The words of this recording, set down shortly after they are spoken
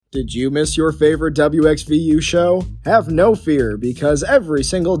Did you miss your favorite WXVU show? Have no fear, because every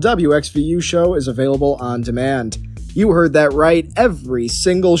single WXVU show is available on demand. You heard that right, every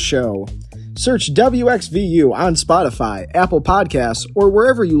single show. Search WXVU on Spotify, Apple Podcasts, or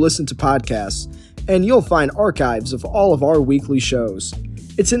wherever you listen to podcasts, and you'll find archives of all of our weekly shows.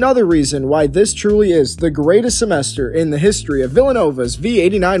 It's another reason why this truly is the greatest semester in the history of Villanova's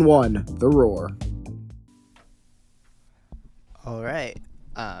V89-1, The Roar. All right.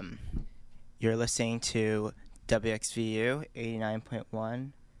 You're listening to WXVU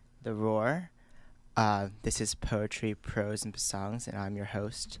 89.1, The Roar. This is Poetry, Prose, and Songs, and I'm your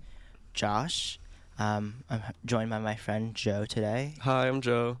host, Josh. I'm joined by my friend Joe today. Hi, I'm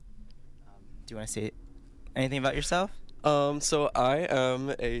Joe. Do you want to say anything about yourself? So I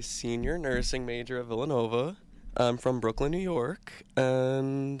am a senior nursing major at Villanova. I'm from Brooklyn, New York,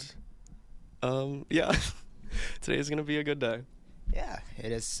 and yeah, today's gonna be a good day. Yeah,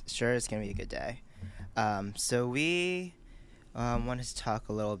 it is. Sure, it's gonna be a good day. So we wanted to talk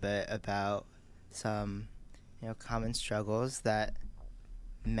a little bit about some, common struggles that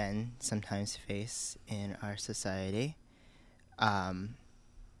men sometimes face in our society.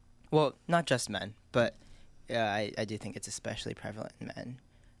 Well, not just men, but I do think it's especially prevalent in men.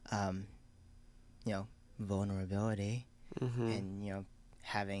 Vulnerability, Mm-hmm. and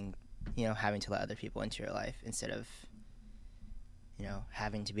having to let other people into your life instead of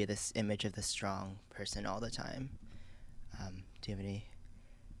having to be this image of the strong person all the time. Do you have any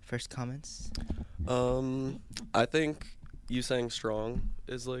first comments? I think you saying strong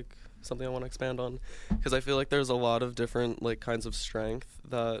is like something I want to expand on, because I feel like there's a lot of different like kinds of strength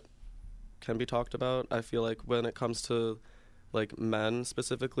that can be talked about. I feel like when it comes to like men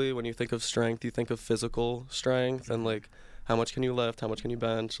specifically, when you think of strength, you think of physical strength and like how much can you lift, how much can you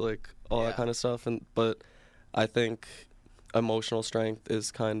bench, like all that kind of stuff. But I think emotional strength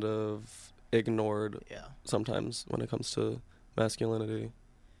is kind of ignored sometimes when it comes to masculinity,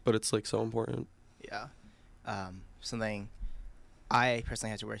 but it's like so important. Something I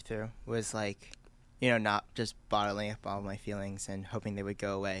personally had to work through was like not just bottling up all my feelings and hoping they would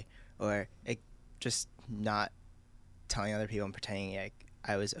go away, or just not telling other people and pretending like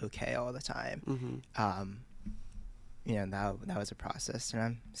I was okay all the time. That was a process, and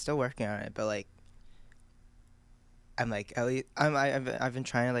I'm still working on it, but like I'm like, at least I've been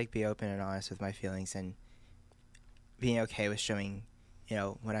trying to like be open and honest with my feelings and being okay with showing,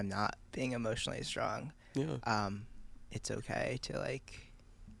 when I'm not being emotionally strong. It's okay to like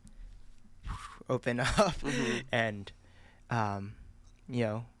open up and other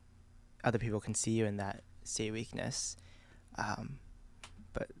people can see you in that state of weakness,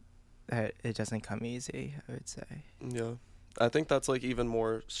 but it doesn't come easy, I would say. I think that's like even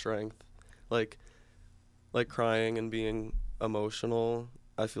more strength, like crying and being emotional.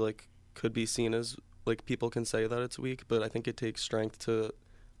 I feel like could be seen as like people can say that it's weak, but I think it takes strength to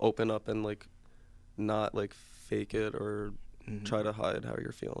open up and like not like fake it or try to hide how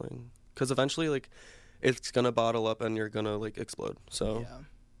you're feeling, because eventually like it's gonna bottle up and you're gonna like explode. So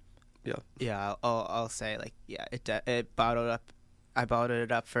I'll say like it bottled up. I bottled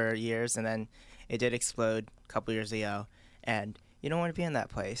it up for years, and then it did explode a couple years ago, and you don't want to be in that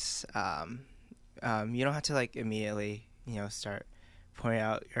place. You don't have to like immediately start pouring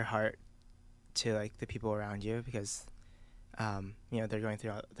out your heart to like the people around you, because they're going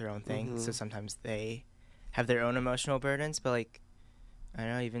through their own thing. So sometimes they have their own emotional burdens, but like I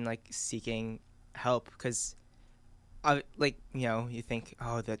don't know, even like seeking help, because you think,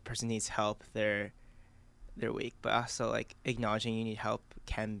 oh, that person needs help, they're weak, but also like acknowledging you need help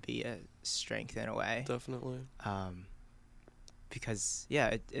can be a strength in a way. Definitely. Because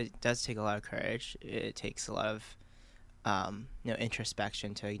it does take a lot of courage. It takes a lot of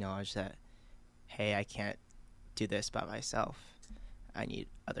introspection to acknowledge that, hey, I can't do this by myself. I need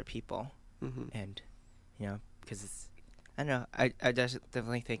other people. And because it's, I don't know, I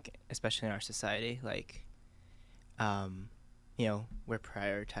definitely think, especially in our society, like we're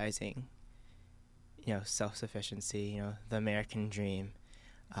prioritizing self-sufficiency, the American dream,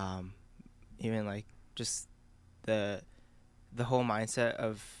 even like just the whole mindset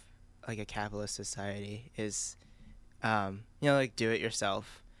of like a capitalist society is like do it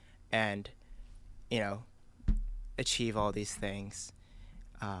yourself and achieve all these things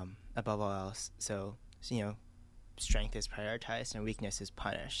above all else. So strength is prioritized and weakness is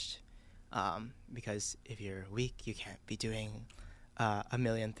punished, because if you're weak, you can't be doing a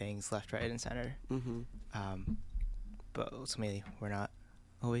million things left, right, and center. But ultimately, we're not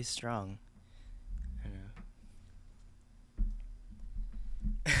always strong. I don't know.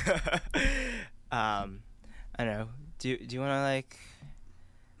 I don't know. Do you want to like,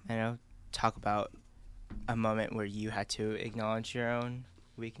 I talk about a moment where you had to acknowledge your own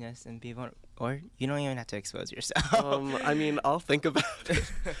weakness and be vulnerable, or you don't even have to expose yourself. I mean, I'll think about it.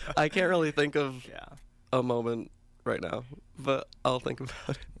 I can't really think of Yeah. a moment right now, but I'll think about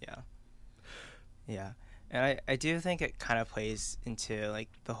it. Yeah. And I do think it kind of plays into like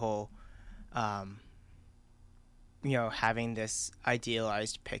the whole, having this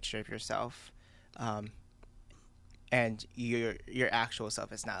idealized picture of yourself, and your actual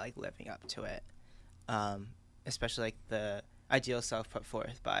self is not like living up to it, especially like the ideal self put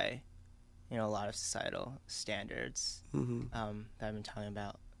forth by, a lot of societal standards, that I've been talking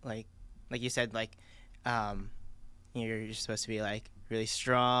about. Like you said, like, you're supposed to be like really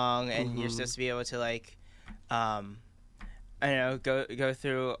strong, and you're supposed to be able to like, go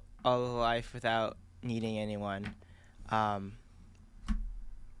through all of life without needing anyone. But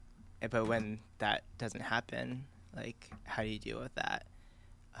when that doesn't happen, like, how do you deal with that?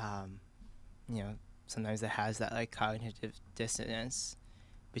 Sometimes it has that like cognitive dissonance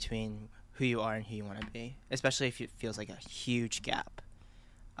between who you are and who you want to be, especially if it feels like a huge gap.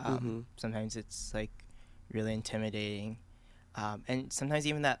 Sometimes it's like really intimidating, and sometimes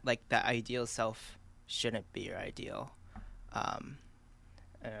even that ideal self shouldn't be your ideal.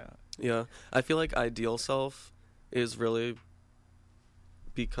 Yeah, I feel like ideal self is really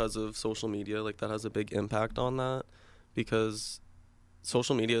because of social media. Like, that has a big impact on that, because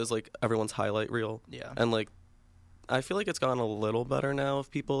social media is like everyone's highlight reel. Yeah. And like, I feel like it's gotten a little better now of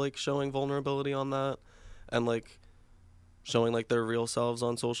people like showing vulnerability on that and like showing like their real selves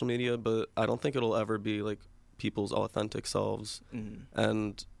on social media, but I don't think it'll ever be like people's authentic selves.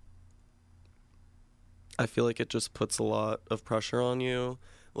 And I feel like it just puts a lot of pressure on you.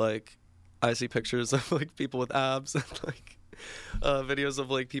 Like, I see pictures of like people with abs and like videos of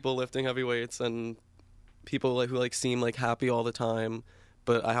like people lifting heavy weights and people like who like seem like happy all the time,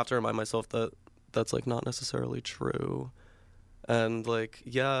 but I have to remind myself that that's like not necessarily true. And like,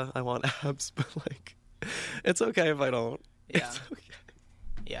 yeah, I want abs, but like, it's okay if I don't. Yeah. It's okay.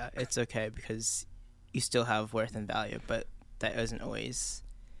 Yeah, it's okay because you still have worth and value, but that isn't always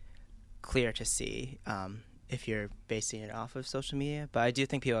clear to see if you're basing it off of social media. But I do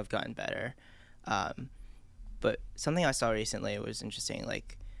think people have gotten better. But something I saw recently was interesting,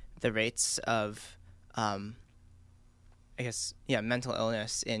 like the rates of, mental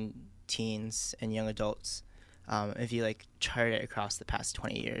illness in teens and young adults. If you like chart it across the past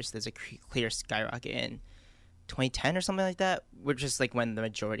 20 years, there's a clear skyrocket in 2010 or something like that, which is like when the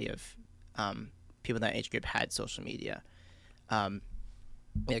majority of people in that age group had social media.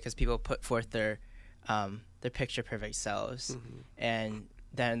 Because people put forth their picture perfect selves, and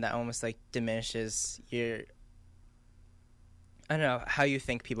then that almost like diminishes your, I don't know, how you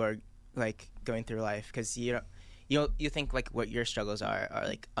think people are like going through life, because you think like what your struggles are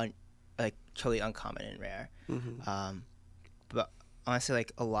like totally uncommon and rare. But honestly,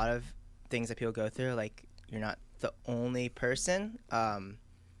 like a lot of things that people go through, like you're not the only person. I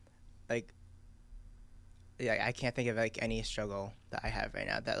can't think of like any struggle that I have right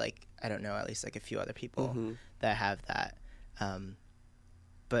now that like I don't know at least like a few other people that have that.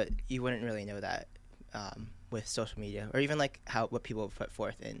 But you wouldn't really know that with social media, or even like what people put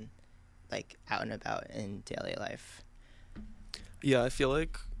forth in like out and about in daily life. Yeah, I feel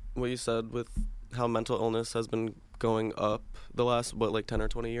like what you said with how mental illness has been going up the last 10 or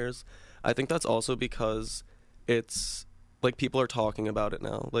 20 years, I think that's also because it's like people are talking about it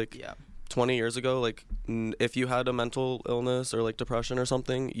now. Like, yeah. 20 years ago, like if you had a mental illness or like depression or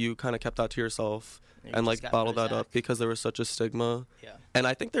something, you kind of kept that to yourself and like bottled that up because there was such a stigma. Yeah. And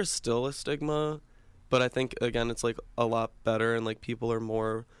I think there's still a stigma, but I think again it's like a lot better, and like people are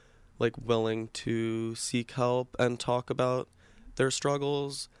more like willing to seek help and talk about their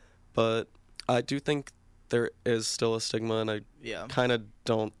struggles. But I do think there is still a stigma, and I kind of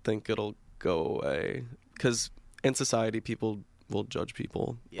don't think it'll go away, because in society people will judge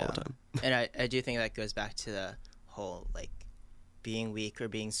people all the time. And I do think that goes back to the whole like being weak or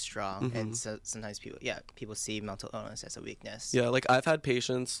being strong, and so sometimes people see mental illness as a weakness. Yeah, like I've had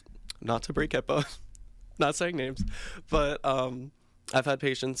patients, not to break HIPAA, not saying names, but I've had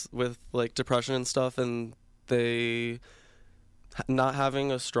patients with like depression and stuff, and they not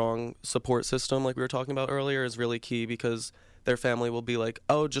having a strong support system like we were talking about earlier is really key, because their family will be like,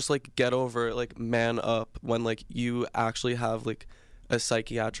 oh, just like get over it, like man up, when like you actually have like a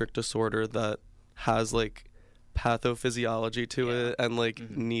psychiatric disorder that has like pathophysiology to it and like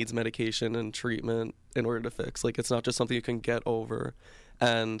needs medication and treatment in order to fix. Like, it's not just something you can get over.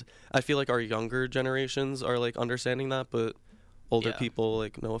 And I feel like our younger generations are like understanding that, but older people,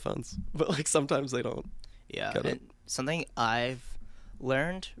 like, no offense, but like sometimes they don't get it. Something I've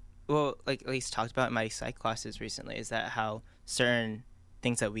learned, well, like at least talked about in my psych classes recently, is that how certain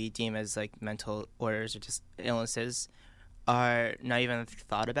things that we deem as like mental orders or just illnesses are not even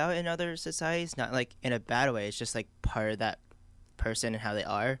thought about in other societies, not like in a bad way. It's just like part of that person and how they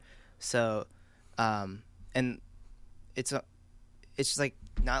are. So, and it's just like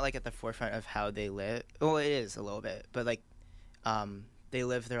not like at the forefront of how they live. Well, it is a little bit, but like they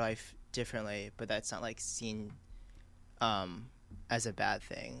live their life differently, but that's not like seen as a bad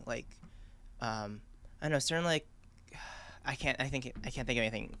thing. Like I don't know, certain like I can't think of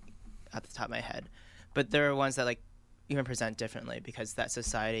anything at the top of my head, but there are ones that like even present differently because that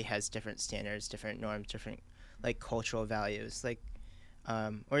society has different standards, different norms, different like cultural values, like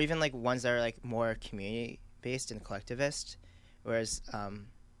or even like ones that are like more community based and collectivist, whereas I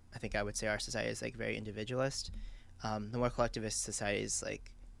think I would say our society is like very individualist. The more collectivist societies,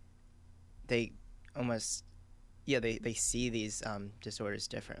 like they almost they see these disorders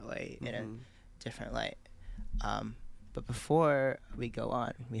differently in a different light. But before we go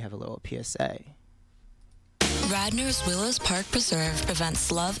on, we have a little PSA. Radnor's Willows Park Preserve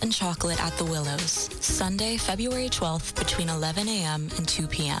presents Love and Chocolate at the Willows, Sunday, February 12th between 11 a.m. and 2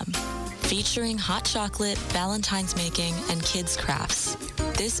 p.m. Featuring hot chocolate, Valentine's making, and kids' crafts.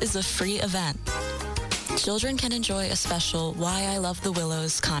 This is a free event. Children can enjoy a special Why I Love the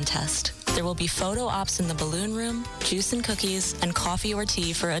Willows contest. There will be photo ops in the balloon room, juice and cookies, and coffee or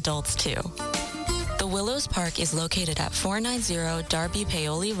tea for adults too. The Willows Park is located at 490 Darby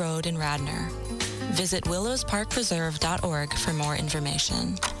Paoli Road in Radnor. Visit willowsparkpreserve.org for more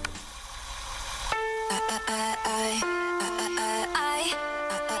information.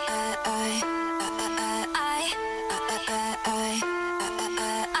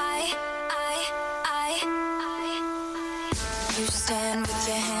 You stand with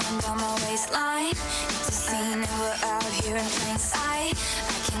your hand on my waistline. It's a scene and we're out here in plain sight.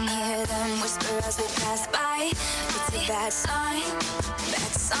 I can hear them whisper as we pass by. It's a bad sign,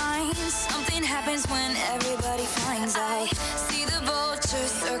 bad sign. Something happens when everybody finds out. See the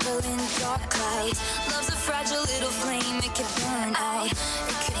vultures circling dark clouds. Love's a fragile little flame, it could burn out.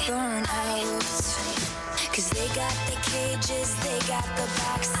 It could burn out. Cause they got the cages, they got the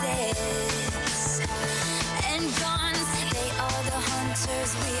boxes and guns. They are the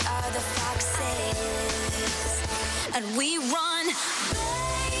hunters, we are the foxes. And we run,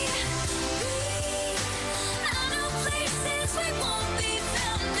 baby. I know places we won't be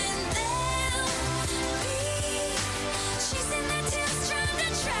found, and they'll be chasing their tails, trying to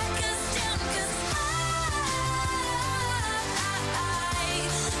track us down. Cause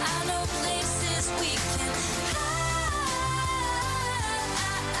I know places we can hide.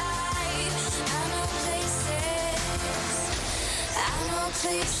 I know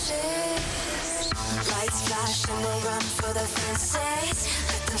places. Lights flash and we'll run for the fences.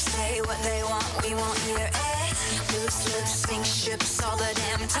 Let them say what they want, we won't hear it. Loose lips sink ships all the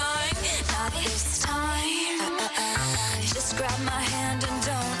damn time. Not this time. Just grab my hand and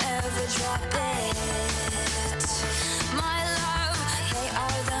don't ever drop it. My love, they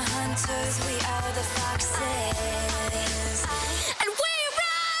are the hunters, we are the foxes. And we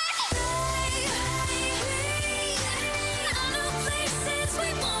run! I know places we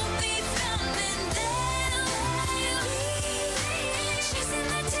won't be found, and they'll be chasing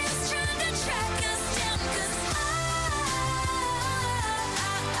their tails, trying to track us down. Cause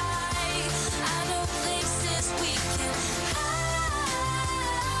I know places we can hide.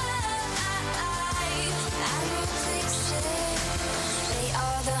 I know places. They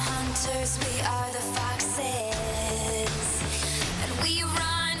are the hunters, we are the foxes. And we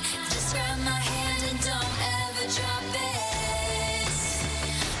run, just grab my hand and don't ever drop it.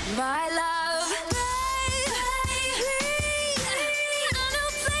 My love. I know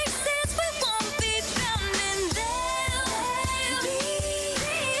places we won't be found, and they'll be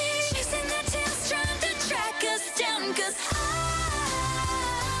chasing their tails, trying to track us down. Cause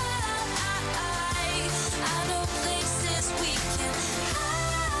I know places we can hide.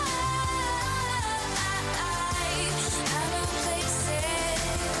 I know places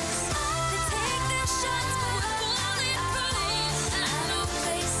that take their shots but we're bulletproof. I know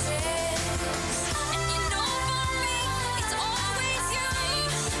places, and you know for me it's always you.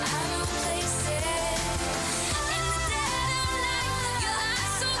 I know places, in the dead of night your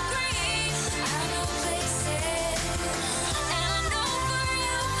eyes so green. I know places, and I know for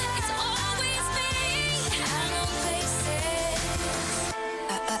you it's always me. I know places.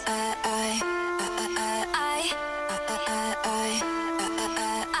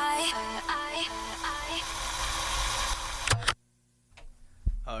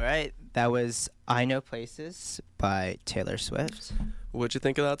 All right, that was I Know Places by Taylor Swift. What'd you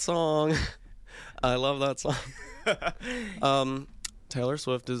think of that song? I love that song. Taylor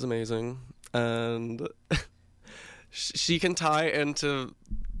Swift is amazing, and she can tie into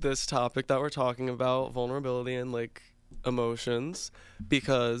this topic that we're talking about, vulnerability and like emotions,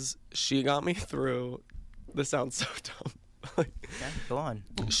 because she got me through. This sounds so dumb. Yeah, go on.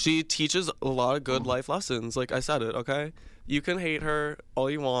 She teaches a lot of good life lessons. Like I said it, okay? You can hate her all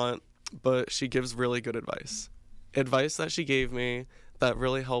you want, but she gives really good advice. Advice that she gave me that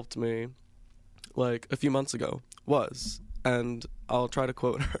really helped me like a few months ago was, and I'll try to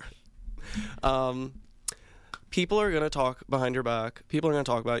quote her. People are going to talk behind your back. People are going to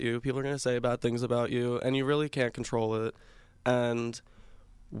talk about you. People are going to say bad things about you, and you really can't control it. And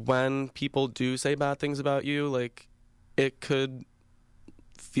when people do say bad things about you, like, it could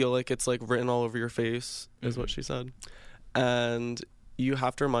feel like it's, like, written all over your face, is what she said. And you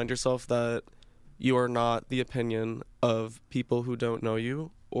have to remind yourself that you are not the opinion of people who don't know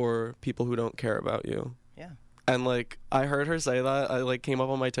you or people who don't care about you. Yeah. And, like, I heard her say that. I, like, came up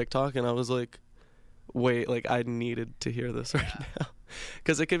on my TikTok, and I was like, wait, like, I needed to hear this right now.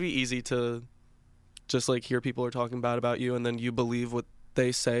 Because it could be easy to just, like, hear people are talking bad about you, and then you believe what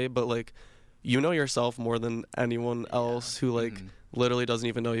they say, but, like, you know yourself more than anyone else who, like, literally doesn't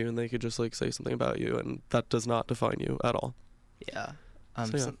even know you, and they could just, like, say something about you, and that does not define you at all. Yeah.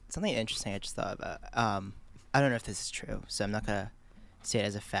 So, yeah. Something interesting I just thought about. I don't know if this is true, so I'm not going to say it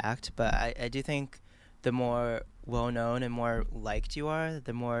as a fact, but I do think the more well-known and more liked you are,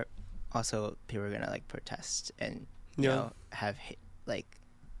 the more also people are going to, like, protest and, you know, have hate, like,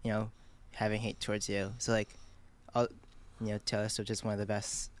 you know, having hate towards you. So, like, you know, Taylor Swift is one of the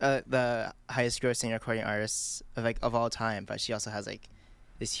best, the highest grossing recording artists of all time, but she also has, like,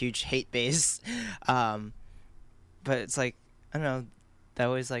 this huge hate base. But it's like, I don't know, that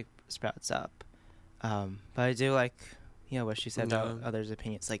always, like, sprouts up. But I do like, you know, what she said about others'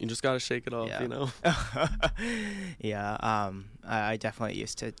 opinions. Like, you just gotta shake it off, you know? Yeah. I definitely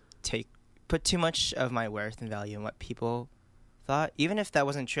used to put too much of my worth and value in what people thought, even if that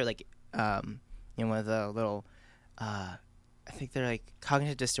wasn't true. Like, you know, one of the little, I think they're like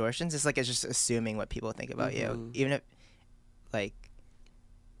cognitive distortions. It's like it's just assuming what people think about you, even if, like,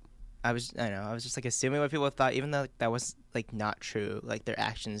 I was just like assuming what people thought, even though, like, that was, like, not true. Like, their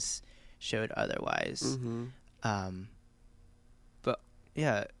actions showed otherwise. But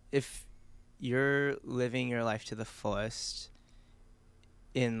yeah, if you're living your life to the fullest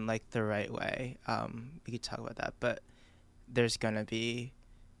in, like, the right way, we could talk about that, but there's gonna be,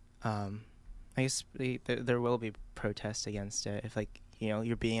 I guess there will be protests against it. If, like, you know,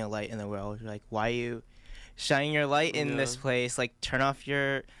 you're being a light in the world, you're like, why are you shining your light in this place? Like, turn off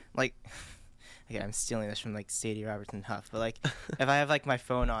your, like, again, I'm stealing this from, like, Sadie Robertson Huff, but, like, if I have, like, my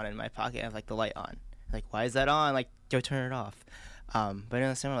phone on in my pocket, I have, like, the light on, like, why is that on? Like, go turn it off. But in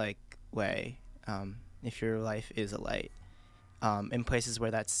a similar, like, way, if your life is a light, in places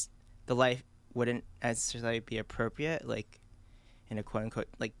where the light wouldn't necessarily be appropriate, like in a quote unquote,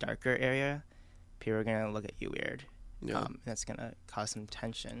 like, darker area, people are gonna look at you weird. And that's gonna cause some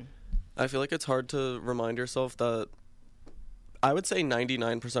tension. I feel like it's hard to remind yourself that, I would say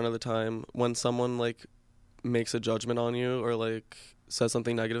 99% of the time when someone, like, makes a judgment on you or, like, says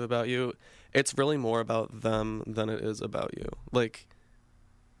something negative about you, it's really more about them than it is about you. Like,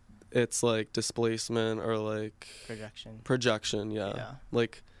 it's like displacement or, like, projection. Yeah.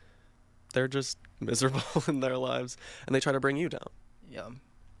 Like, they're just miserable in their lives and they try to bring you down.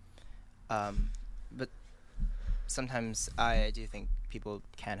 But sometimes I do think people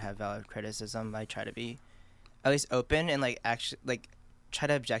can have valid criticism. I try to be at least open and, like, actually, like, try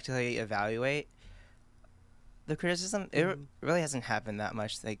to objectively evaluate the criticism. It really hasn't happened that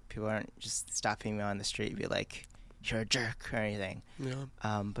much. Like, people aren't just stopping me on the street and be like, you're a jerk or anything.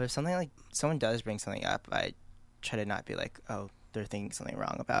 But if something, like, someone does bring something up, I try to not be like, oh, they're thinking something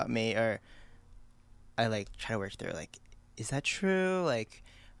wrong about me, or I, like, try to work through, like, is that true? Like,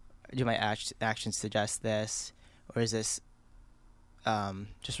 do my actions suggest this, or is this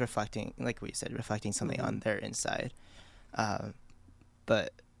just reflecting, like what you said, reflecting something on their inside?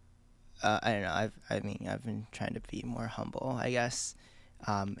 But I don't know. I've been trying to be more humble, I guess,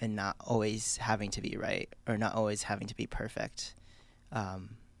 and not always having to be right or not always having to be perfect.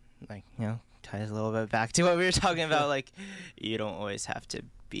 Like, you know, ties a little bit back to what we were talking about. Like, you don't always have to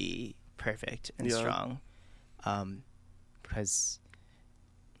be perfect and strong, because,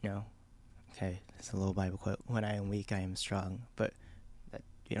 you know, okay, it's a little Bible quote: "When I am weak, I am strong." But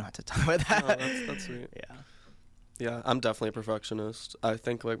you don't have to talk about that. Oh, that's sweet. Yeah. Yeah, I'm definitely a perfectionist. I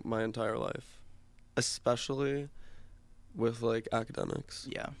think, like, my entire life, especially with, like, academics.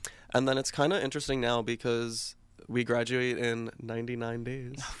 Yeah. And then it's kind of interesting now because we graduate in 99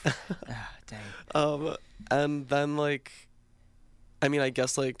 days. Dang. And then like, I mean, I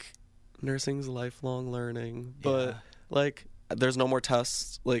guess like nursing's lifelong learning, but Yeah. like there's no more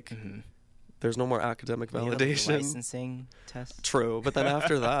tests, like there's no more academic You know, like, validation. licensing test. True, but then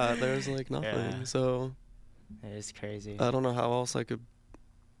after that there's like nothing. Yeah. So It is crazy. I don't know how else I could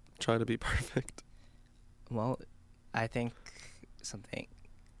try to be perfect. Well, I think something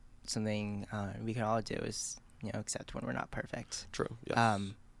we can all do is, you know, accept when we're not perfect. True. Yeah.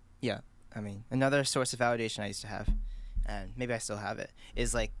 Yeah. I mean, another source of validation I used to have, and maybe I still have it,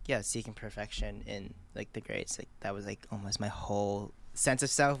 is like, yeah, seeking perfection in like the grades. Like that was like almost my whole sense of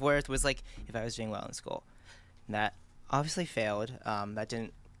self-worth, was like if I was doing well in school. And that obviously failed. That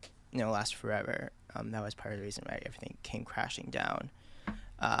didn't, you know, last forever. That was part of the reason why everything came crashing down.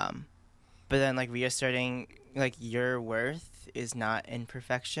 But then like reasserting like your worth is not in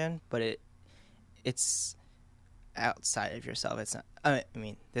perfection, but it's outside of yourself. It's not. I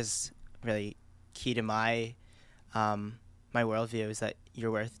mean, this is really key to my my worldview, is that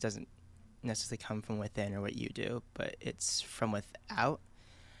your worth doesn't necessarily come from within or what you do, but it's from without.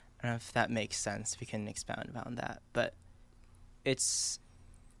 I don't know if that makes sense. We can expound about that, but it's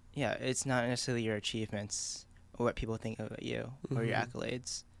not necessarily your achievements or what people think about you or your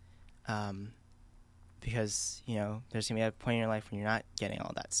accolades. Because, you know, there's going to be a point in your life when you're not getting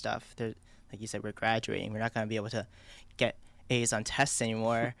all that stuff. There, like you said, we're graduating. We're not going to be able to get A's on tests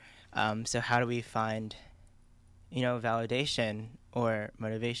anymore. So how do we find, you know, validation or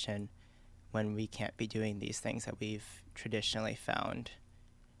motivation when we can't be doing these things that we've traditionally found,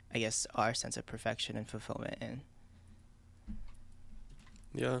 I guess, our sense of perfection and fulfillment in?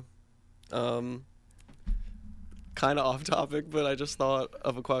 Yeah. Kind of off topic, but I just thought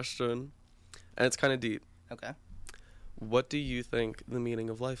of a question, and it's kind of deep. Okay. What do you think the meaning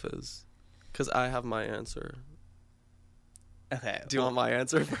of life is? Because I have my answer. Okay. Do you want my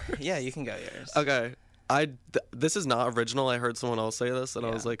answer? Yeah, you can go yours. Okay. This is not original. I heard someone else say this, and I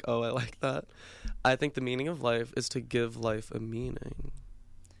was Yeah. like, oh, I like that. I think the meaning of life is to give life a meaning.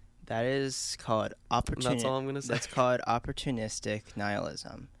 That is called opportunistic. That's all I'm gonna say. That's called opportunistic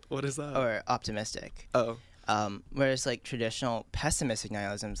nihilism, What is that? or optimistic. Oh. Whereas like traditional pessimistic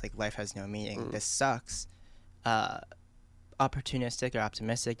nihilism is like life has no meaning. This sucks. Opportunistic or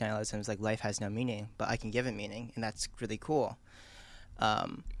optimistic nihilism is like life has no meaning, but I can give it meaning, and that's really cool.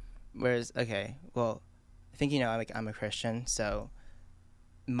 Whereas, okay, well, I think, you know, I'm a Christian, so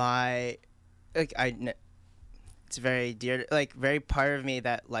it's very dear, like very part of me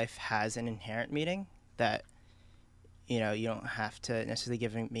that life has an inherent meaning, that, you know, you don't have to necessarily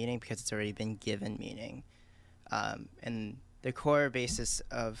give it meaning because it's already been given meaning. And the core basis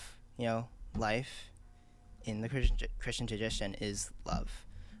of, you know, life in the Christian tradition is love.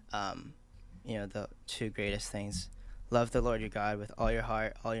 You know, the two greatest things: love the Lord your God with all your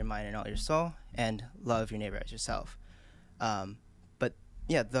heart, all your mind, and all your soul, and love your neighbor as yourself. But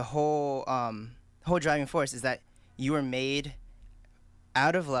yeah, the whole driving force is that you were made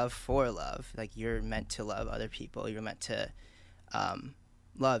out of love for love. Like, you're meant to love other people. You're meant to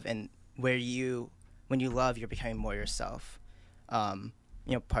love, and when you love, you're becoming more yourself.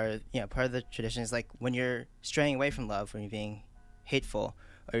 You know, part of the tradition is like when you're straying away from love, when you're being hateful,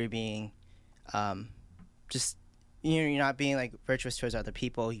 or you're being just, you know, you're not being like virtuous towards other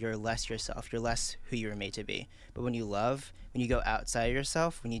people, you're less yourself, you're less who you were made to be. But when you love, when you go outside of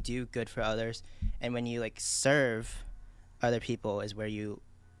yourself, when you do good for others, and when you like serve other people, is where you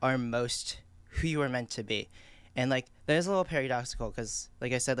are most who you were meant to be. And like that is a little paradoxical, because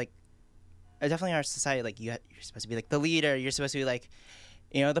like I said, like definitely in our society, like you're supposed to be like the leader, you're supposed to be like,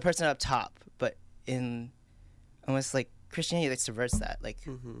 you know, the person up top. But in almost like Christianity, like subverts that. Like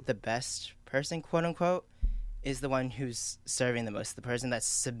the best person, quote unquote, is the one who's serving the most, the person that's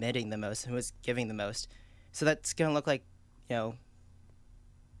submitting the most, who is giving the most. So that's gonna look like, you know,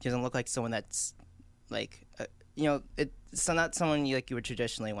 doesn't look like someone that's like, you know, it's not someone you would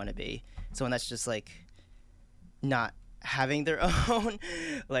traditionally want to be. Someone that's just like not having their own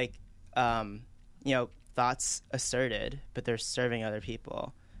like you know, thoughts asserted, but they're serving other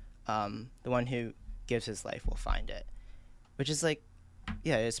people. The one who gives his life will find it, which is like,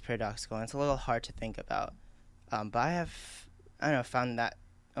 yeah, it's paradoxical, and it's a little hard to think about. But I don't know, found that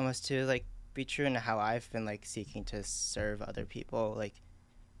almost to like be true in how I've been like seeking to serve other people like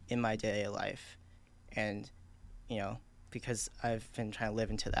in my daily life. And, you know, because I've been trying to live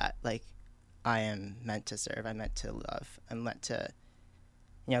into that, like I am meant to serve, I'm meant to love, I'm meant to,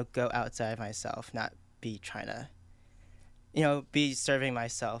 you know, go outside myself, not be trying to, you know, be serving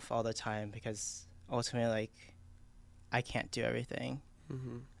myself all the time, because ultimately, like, I can't do everything.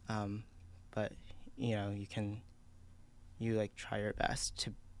 But, you know, you can you like try your best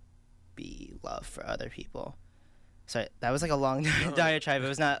to be love for other people. So that was like a long diatribe. It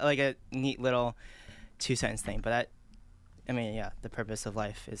was not like a neat little 2-sentence thing, but the purpose of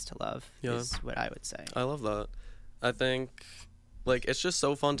life is to love is what I would say. I love that. I think like it's just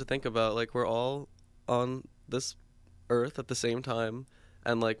so fun to think about. Like we're all on this earth at the same time,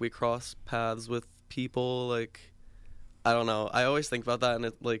 and like we cross paths with people. Like I don't know. I always think about that, and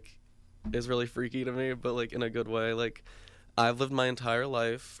it like is really freaky to me, but like in a good way. Like I've lived my entire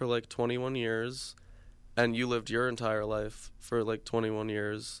life for like 21 years, and you lived your entire life for like 21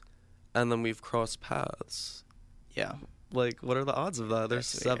 years, and then we've crossed paths. Yeah. Like, what are the odds of that? There's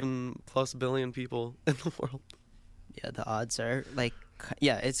 7+ billion people in the world. Yeah, the odds are like,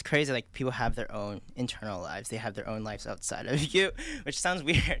 it's crazy. Like people have their own internal lives. They have their own lives outside of you, which sounds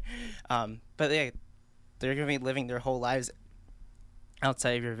weird. But yeah, they're gonna be living their whole lives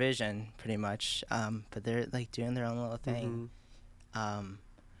outside of your vision, pretty much. But they're like doing their own little thing.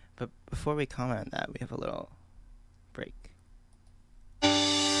 But before we comment on that, we have a little break.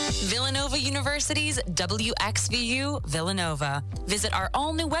 Villanova University's WXVU Villanova. Visit our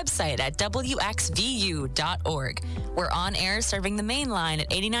all-new website at wxvu.org. We're on air serving the main line at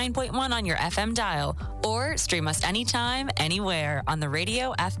 89.1 on your FM dial, or stream us anytime, anywhere on the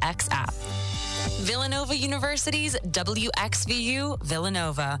Radio FX app. Villanova University's WXVU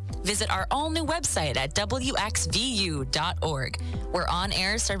Villanova. Visit our all-new website at wxvu.org. We're on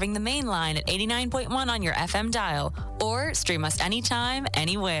air serving the main line at 89.1 on your FM dial, or stream us anytime,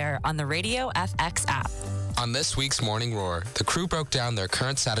 anywhere on the Radio FX app. On this week's Morning Roar, the crew broke down their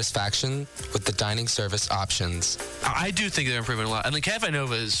current satisfaction with the dining service options. I do think they're improving a lot. And the Cafe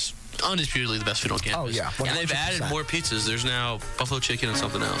Nova is undisputedly the best food on campus. Oh, yeah. 100%. And they've added more pizzas. There's now buffalo chicken and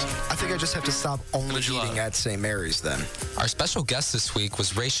something else. I think I just have to stop only eating at St. Mary's then. Our special guest this week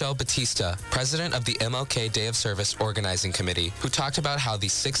was Rachel Batista, president of the MLK Day of Service Organizing Committee, who talked about how the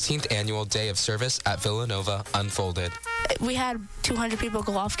 16th annual Day of Service at Villanova unfolded. We had 200 people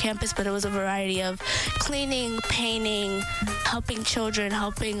go off campus, but it was a variety of cleaning, painting, helping children,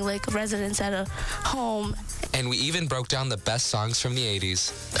 helping like residents at a home. And we even broke down the best songs from the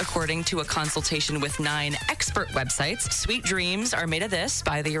 80s. According to a consultation with 9 expert websites, Sweet Dreams Are Made of This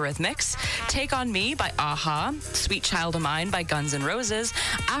by the Eurythmics, Take On Me by a-ha, Sweet Child of Mine by Guns N' Roses,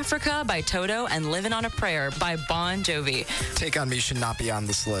 Africa by Toto, and Livin' on a Prayer by Bon Jovi. Take On Me should not be on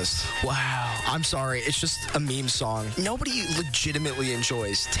this list. Wow. I'm sorry, it's just a meme song. Nobody legitimately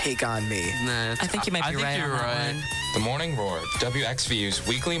enjoys Take On Me. Nah, I think you might be right on that one. The Morning Roar, WXVU's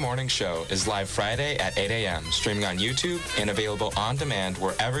weekly morning show, is live Friday at 8 a.m., streaming on YouTube and available on demand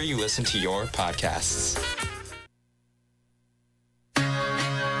wherever you listen to your podcasts.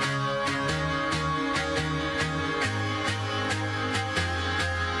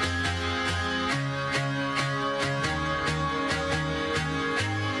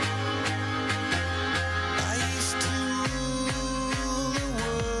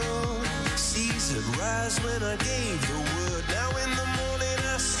 When I gave the word, now in the morning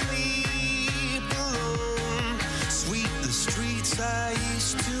I sleep alone. Sweep the streets I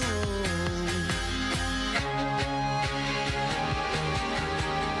used to own.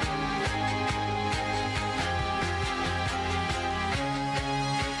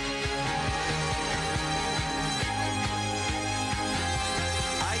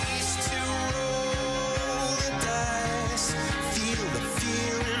 I used to roll the dice, feel the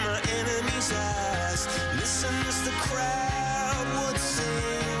fear in my enemy's eyes. Listen as the crowd would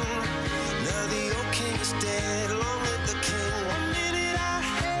sing. Now the old king is dead, long live the king. One minute I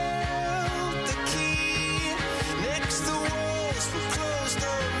held the key. Next the walls were closed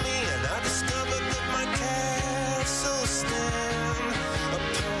on me, and I discovered that my castle stand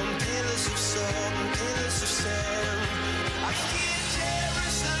upon pillars of salt and pillars of sand. I hear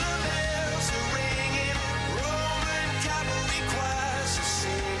Jerusalem bells are ringing, Roman cavalry choirs are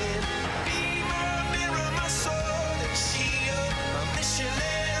singing. Be my mirror, my sword and shield, my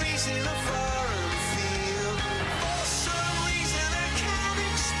missionaries in a foreign field. For some reason I can't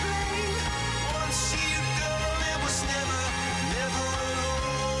explain, once you've gone it was never an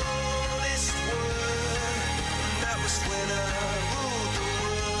honest word. And that was when I ruled the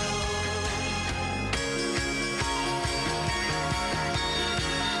world.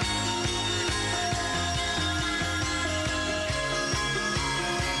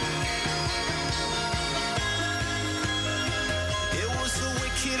 It was the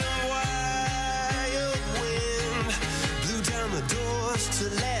wicked and wild wind, blew down the doors to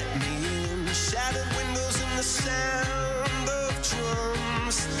let me in, shattered windows and the sound of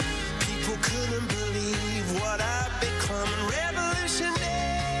drums. People couldn't believe what I'd become.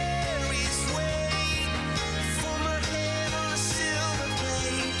 Revolutionaries wait for my head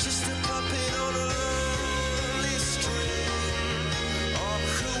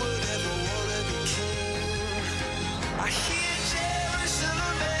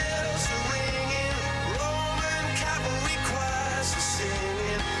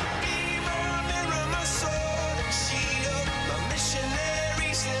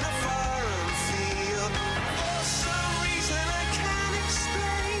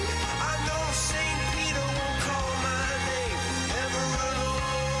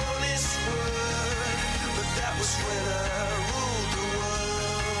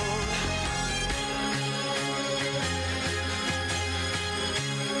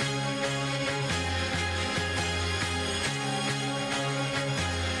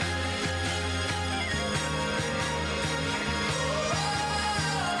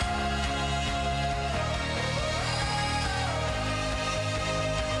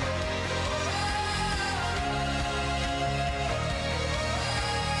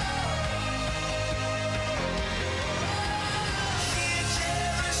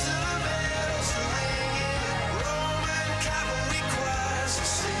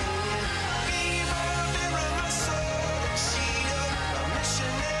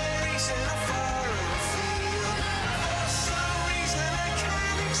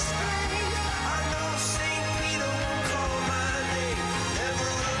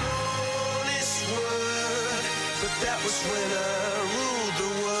when I ruled the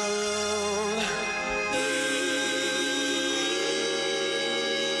world.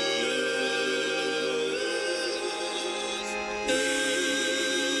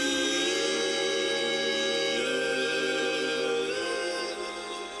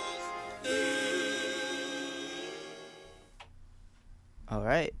 All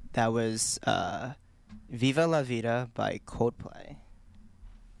right, that was Viva La Vida by Coldplay.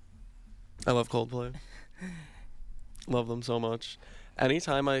 I love Coldplay. Love them so much.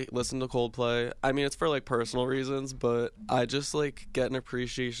 Anytime I listen to Coldplay, I mean, it's for like personal reasons, but I just like get an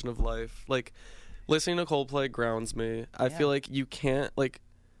appreciation of life. Like, listening to Coldplay grounds me. I feel like you can't, like,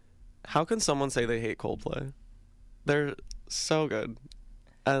 how can someone say they hate Coldplay? They're so good.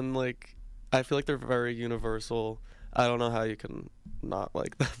 And like, I feel like they're very universal. I don't know how you can not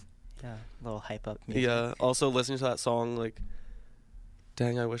like them. Yeah, a little hype up music. Yeah, also listening to that song, like,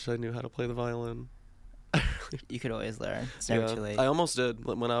 dang, I wish I knew how to play the violin. You could always learn. It's never too late. I almost did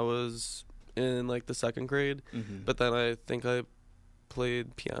when I was in like the second grade, but then I think I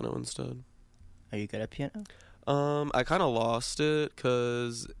played piano instead. Are you good at piano? I kind of lost it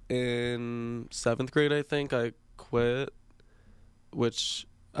because in 7th grade, I think I quit, which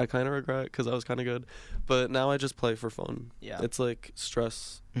I kind of regret because I was kind of good. But now I just play for fun. Yeah. It's like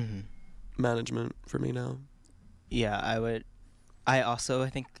stress management for me now. Yeah, I also, I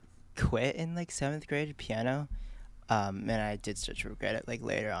think, quit in like 7th grade piano. And I did start to regret it like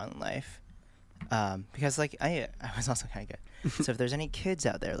later on in life. Because like I was also kind of good. So if there's any kids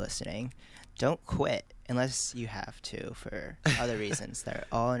out there listening, don't quit unless you have to for other reasons that are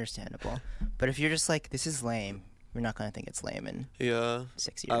all understandable. But if you're just like, this is lame, we're not gonna think it's lame in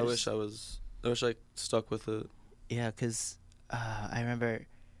 6 years. I wish I stuck with it. Yeah, because I remember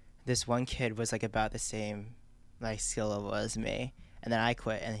this one kid was like about the same like skill level as me, and then I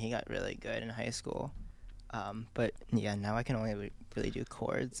quit, and he got really good in high school. But yeah, now I can only really do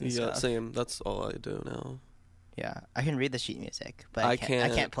chords and stuff. Yeah, same. That's all I do now. Yeah, I can read the sheet music, but I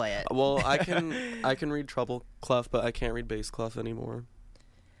can't play it. Well, I can read treble clef, but I can't read bass clef anymore.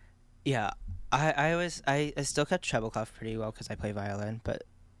 Yeah, I still cut treble clef pretty well because I play violin, but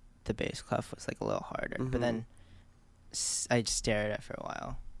the bass clef was like a little harder. But then I just stared at it for a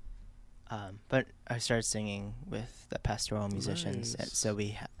while. But I started singing with the pastoral musicians, and so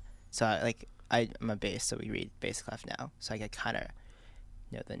I'm a bass, so we read bass clef now, so I can kind of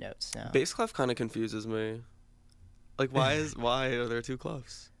know the notes now. Bass clef kind of confuses me. Like, why are there two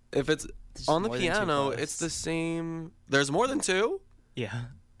clefs? If it's on the piano, it's the same. There's more than two? Yeah.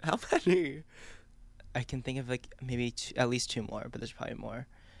 How many? I can think of like maybe at least two more, but there's probably more.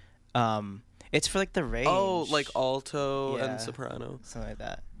 It's for like the range. Oh, like alto and soprano. Something like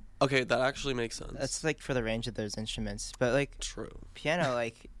that. Okay, that actually makes sense. That's like for the range of those instruments. But like true. Piano,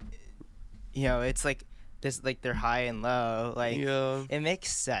 like, you know, it's like this, like they're high and low. Like it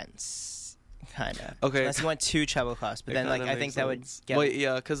makes sense, kind of. Okay. Unless you want two treble clefs, but then like I think that would get wait,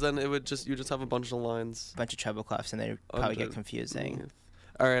 yeah, because then it would you just have a bunch of lines, bunch of treble clefs, and they would probably get confusing.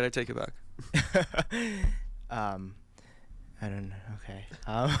 All right, I take it back. I don't know. Okay.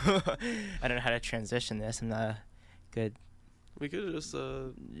 I don't know how to transition this. I'm not good. We could just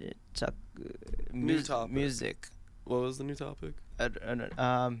new topic. Music. What was the new topic?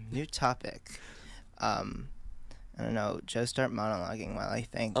 New topic. I don't know. Just start monologuing while I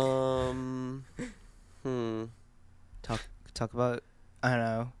think. Talk about. I don't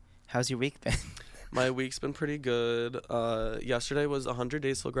know. How's your week been? My week's been pretty good. Yesterday was 100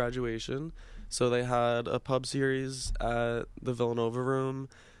 days till graduation, so they had a pub series at the Villanova Room,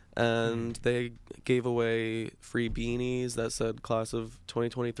 and they gave away free beanies that said Class of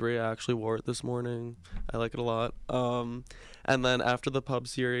 2023. I actually wore it this morning. I like it a lot. And then after the pub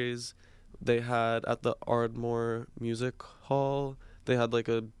series, they had at the Ardmore Music Hall, they had like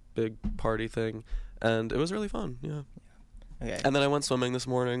a big party thing, and it was really fun. Yeah. Okay. And then I went swimming this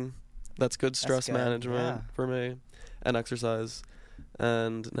morning. That's good stress management for me, and exercise.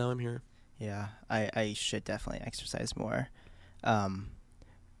 And now I'm here. Yeah, I should definitely exercise more. A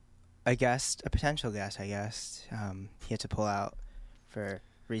potential guest, he had to pull out for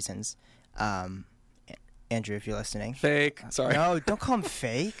reasons. Andrew, if you're listening. Fake. Sorry. No, don't call him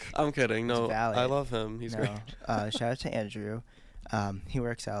fake. I'm kidding. No, valid. I love him. He's great. Shout out to Andrew. He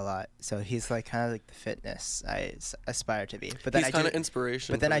works out a lot, so he's like kind of like the fitness I aspire to be. But then he's kind of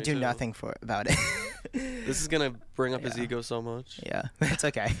inspiration. But then I do nothing about it. This is gonna bring up his ego so much. Yeah, it's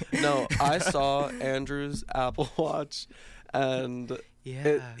okay. No, I saw Andrew's Apple Watch, and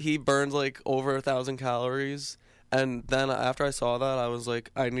he burned like over 1,000 calories. And then after I saw that, I was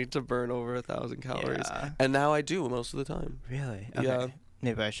like, I need to burn over 1,000 calories. Yeah. And now I do most of the time. Really? Okay. Yeah.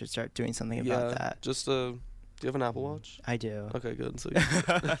 Maybe I should start doing something about that. Just a Do you have an Apple Watch? I do. Okay, good. So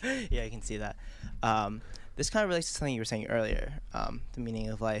yeah, I can see that. This kind of relates to something you were saying earlier. The meaning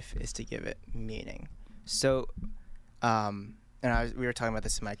of life is to give it meaning. So, we were talking about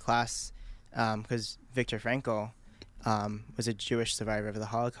this in my class because Viktor Frankl was a Jewish survivor of the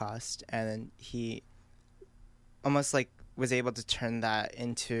Holocaust, and then he almost like was able to turn that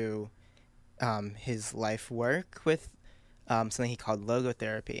into his life work with something he called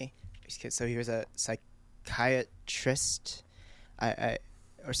logotherapy. So he was a psychiatrist,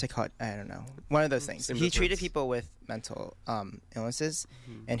 or psychologist, I don't know, one of those things. He treated people with mental illnesses,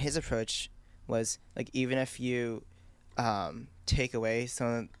 and his approach was like, even if you take away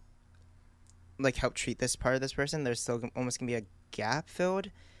some, like, help treat this part of this person, there's still almost gonna be a gap filled,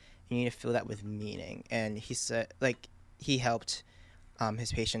 and you need to fill that with meaning. And he said, like, he helped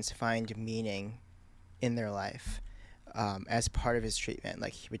his patients find meaning in their life as part of his treatment.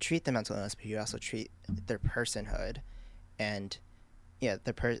 Like, he would treat the mental illness, but he would also treat their personhood and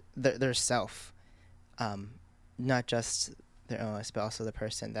their self, not just their illness, but also the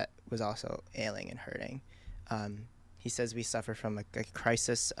person that was also ailing and hurting. He says we suffer from a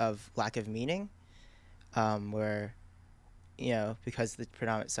crisis of lack of meaning, where, because the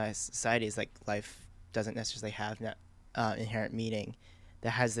predominant society is like life doesn't necessarily have inherent meaning,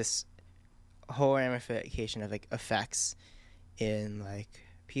 that has this whole ramification of like effects in like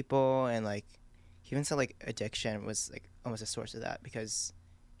people, and like he even said like addiction was like almost a source of that, because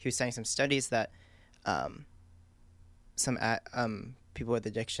he was citing some studies that some people with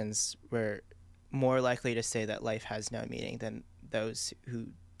addictions were more likely to say that life has no meaning than those who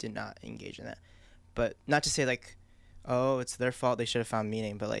did not engage in it. But not to say like, oh, it's their fault, they should have found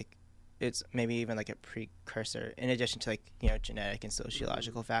meaning, but like it's maybe even like a precursor, in addition to like, genetic and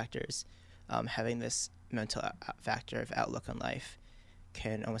sociological factors. Having this mental factor of outlook on life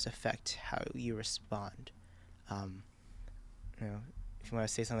can almost affect how you respond. If you want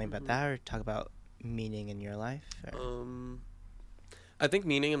to say something about that, or talk about meaning in your life. I think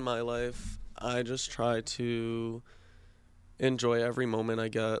meaning in my life, I just try to enjoy every moment I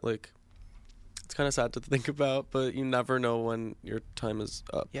get. Like, it's kind of sad to think about, but you never know when your time is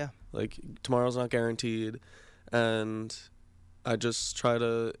up. Yeah. Like, tomorrow's not guaranteed, and I just try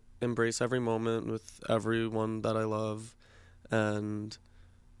to embrace every moment with everyone that I love, and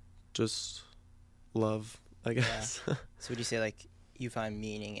just love, I guess. Yeah. So would you say like you find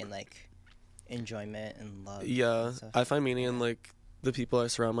meaning in like enjoyment and love? Yeah, and stuff? I find meaning in like the people I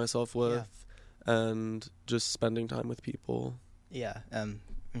surround myself with, and just spending time with people. Yeah. And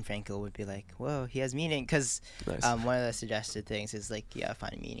Frankel would be like, whoa, he has meaning, because one of the suggested things is like,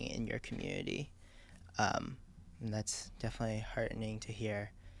 find meaning in your community, and that's definitely heartening to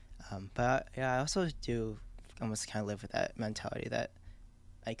hear. But I also do almost kind of live with that mentality that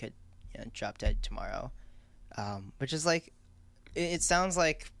I could drop dead tomorrow, which is like, it sounds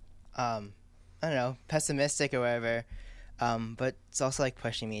like I don't know, pessimistic or whatever, but it's also like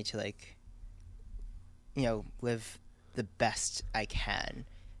pushing me to like live the best I can,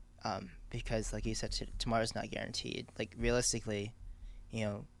 because like you said, tomorrow's not guaranteed. Like, realistically,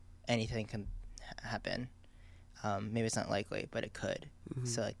 anything can happen. Maybe it's not likely, but it could.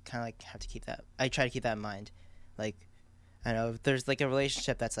 So I kind of like have to keep that. I try to keep that in mind. Like, I know if there's like a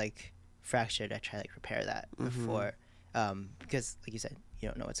relationship that's like fractured, I try to like repair that before, because like you said, you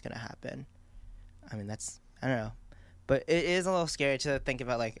don't know what's gonna happen. I mean, I don't know, but it is a little scary to think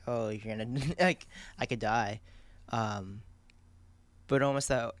about like, oh, you're gonna like, I could die, but almost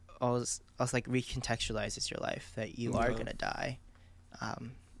that also like recontextualizes your life, that you are gonna die.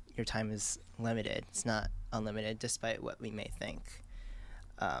 Your time is limited. It's not unlimited, despite what we may think.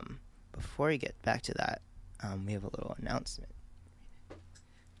 Before we get back to that, we have a little announcement.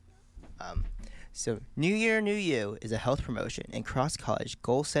 So, New Year, New You is a health promotion and cross-college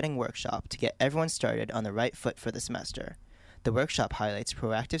goal-setting workshop to get everyone started on the right foot for the semester. The workshop highlights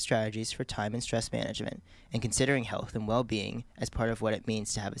proactive strategies for time and stress management and considering health and well-being as part of what it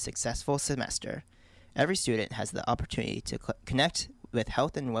means to have a successful semester. Every student has the opportunity to connect with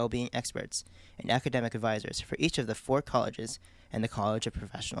health and well-being experts and academic advisors for each of the 4 colleges and the College of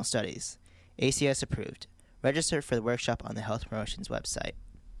Professional Studies. ACS approved. Register for the workshop on the Health Promotions website.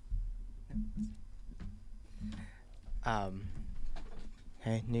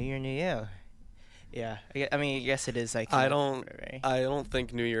 Okay, New Year, New You. Yeah, I mean, I guess it is like. I don't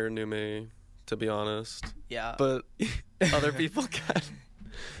think New Year, New Me, to be honest. Yeah. But other people can.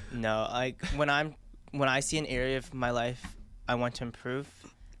 No, like when I see an area of my life I want to improve,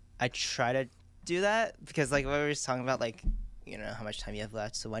 I try to do that, because like what we were just talking about, like, how much time you have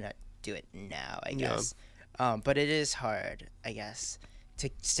left, so why not do it now, I guess. But it is hard, I guess,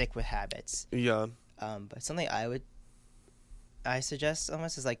 to stick with habits. Yeah. But something I suggest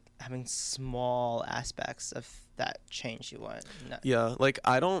almost is like having small aspects of that change you want. Yeah, like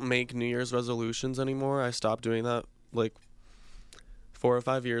I don't make New Year's resolutions anymore. I stopped doing that like 4 or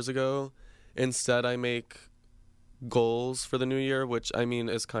 5 years ago. Instead, I make goals for the new year, which I mean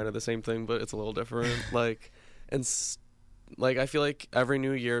is kind of the same thing, but it's a little different. Like, like I feel like every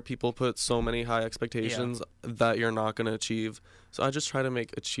new year people put so many high expectations that you're not going to achieve. So I just try to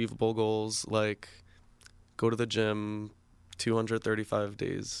make achievable goals, like go to the gym 235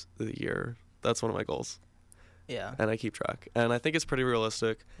 days a year. That's one of my goals. Yeah. And I keep track. And I think it's pretty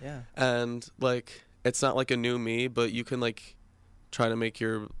realistic. Yeah. And like it's not like a new me, but you can like try to make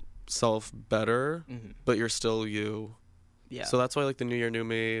yourself better, but you're still you. Yeah. So that's why like the new year, new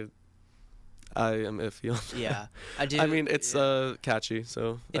me, I am iffy on that. Yeah. I do. I mean, it's catchy,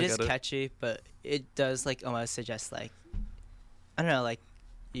 so it I is get it. catchy, but it does like almost suggest like, I don't know, like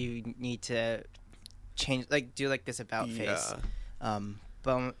you need to change, like do like this about face.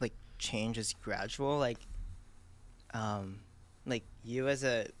 But like change is gradual. Like you as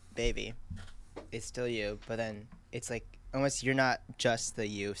a baby, it's still you, but then it's like almost you're not just the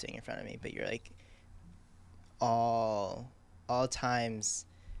you sitting in front of me, but you're like all times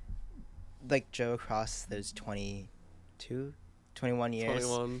like Joe across those 21 years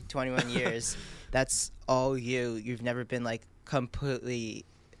 21 years. That's all you've never been like completely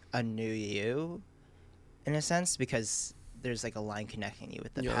a new you in a sense, because there's like a line connecting you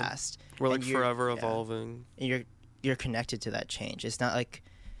with the past. We're like forever evolving. And you're connected to that change. It's not like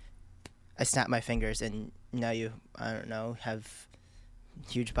I snap my fingers and now you, I don't know, have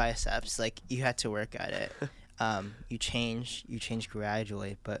huge biceps. Like you had to work at it. You change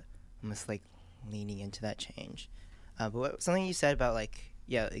gradually, but almost like leaning into that change. But something you said about like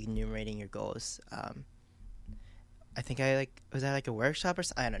enumerating your goals. I think was that like a workshop or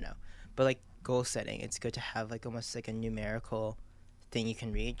something? I don't know. But like goal setting, it's good to have like almost like a numerical thing you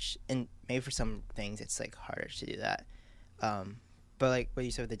can reach, and maybe for some things it's like harder to do that. But like what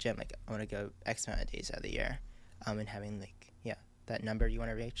you said with the gym, like I want to go X amount of days out of the year, and having like that number you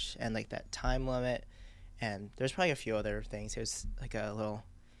want to reach and like that time limit, and there's probably a few other things. It was like a little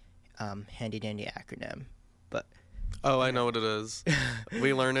handy dandy acronym, but I know what it is.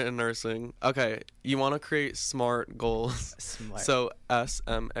 We learn it in nursing. Okay, you want to create SMART goals. SMART. So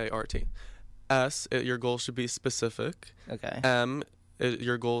SMART. S, your goal should be specific. Okay. M,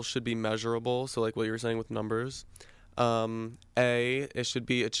 your goal should be measurable. So like what you were saying with numbers. A, it should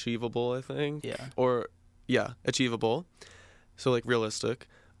be achievable, I think. Yeah. Or achievable. So like realistic.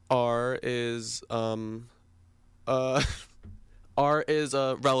 R is relevant.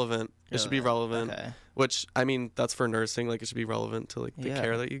 It should be relevant. Okay. Which, I mean, that's for nursing. Like, it should be relevant to, like, the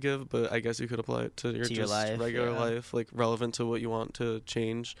care that you give. But I guess you could apply it to your life, regular life. Like, relevant to what you want to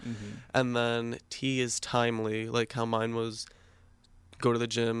change. Mm-hmm. And then T is timely. Like, how mine was go to the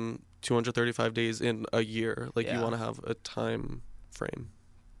gym 235 days in a year. Like, you want to have a time frame.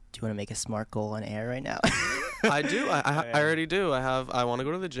 Do you want to make a SMART goal on air right now? I do. I already do. I want to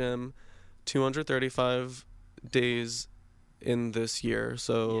go to the gym 235 days in this year.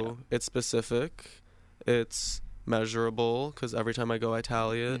 So it's specific. It's measurable because every time I go, I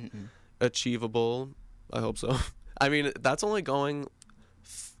tally it. Achievable. I hope so. I mean, that's only going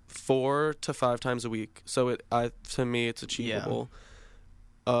 4 to 5 times a week. So to me, it's achievable.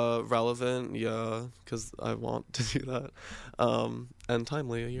 Relevant, because I want to do that. And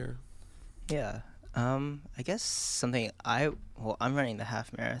timely, a year. Yeah. I guess something I'm running the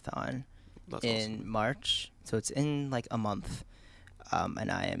half marathon in March, so it's in like a month.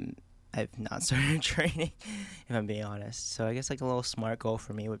 And I've not started training, if I'm being honest. So I guess like a little SMART goal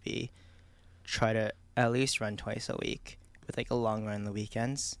for me would be try to at least run twice a week with like a long run on the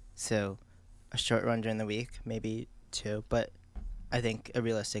weekends. So a short run during the week, maybe 2, but I think a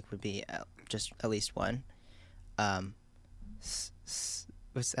realistic would be just at least 1.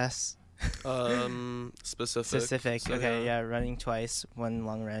 What's S? Specific. So, okay, running twice, 1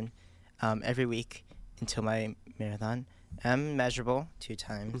 long run, every week until my marathon. M, measurable, 2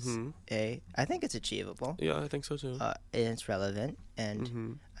 times. A, I think it's achievable. Yeah, I think so too. And it's relevant,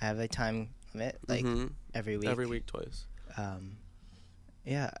 and I have a time limit, like every week. Every week, twice.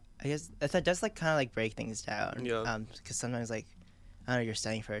 Yeah, I guess that does like kind of like break things down. Yeah. Because sometimes like, I don't know, you're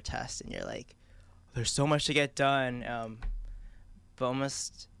studying for a test and you're like, there's so much to get done. But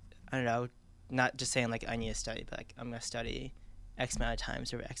almost, I don't know, not just saying like I need to study, but like I'm gonna study X amount of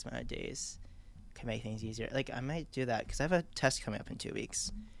times over X amount of days. Can make things easier. Like I might do that because I have a test coming up in 2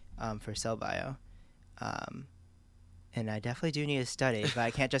 weeks, for cell bio, and I definitely do need to study. But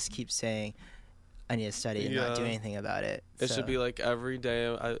I can't just keep saying I need to study and not do anything about it. It should be like every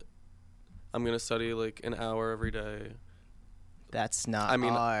day. I'm gonna study like an hour every day. That's not I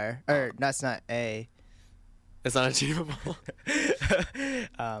mean, R. Or that's not A. It's not achievable. 1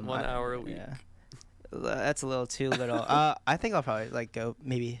 hour a week. Yeah. That's a little too little. I think I'll probably like go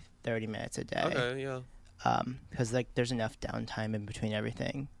maybe 30 minutes a day. Okay, yeah. Because like there's enough downtime in between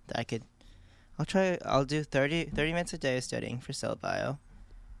everything that I could. I'll do 30 minutes a day of studying for cell bio,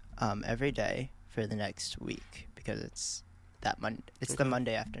 every day for the next week because it's that Monday. It's the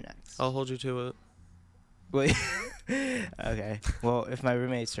Monday after next. I'll hold you to it. Wait. Okay. Well, if my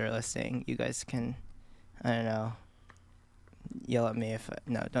roommates are listening, you guys can, I don't know, yell at me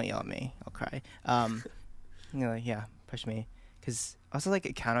no, don't yell at me. I'll cry. Yeah, push me. Because also, like,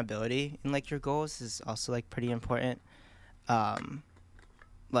 accountability in, like, your goals is also, like, pretty important.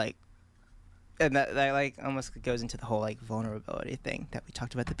 Like, and that, like, almost goes into the whole, like, vulnerability thing that we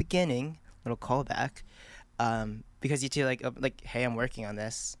talked about at the beginning, little callback. Because you two, like, hey, I'm working on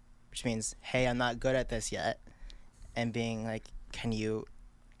this, which means, hey, I'm not good at this yet. And being like, can you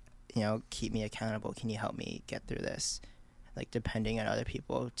keep me accountable? Can you help me get through this? Like, depending on other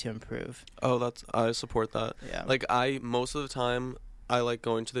people to improve. Oh, I support that. Yeah. Like, most of the time, I like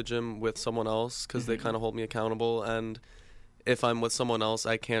going to the gym with someone else because they kind of hold me accountable. And if I'm with someone else,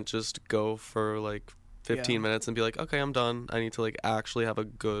 I can't just go for, like, 15 minutes and be like, okay, I'm done. I need to, like, actually have a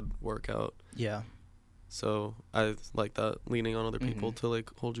good workout. Yeah. So I like that, leaning on other people to, like,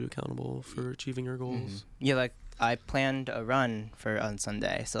 hold you accountable for achieving your goals. Yeah, like, I planned a run on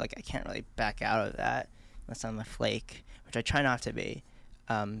Sunday, so, like, I can't really back out of that unless I'm a flake, which I try not to be.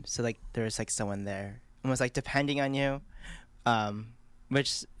 So, like, there's, like, someone there almost, like, depending on you,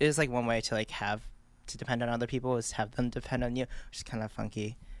 which is, like, one way to, like, have to depend on other people is have them depend on you, which is kind of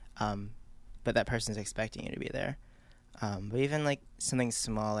funky. But that person's expecting you to be there. But even, like, something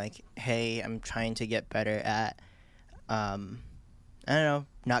small, like, hey, I'm trying to get better at, I don't know,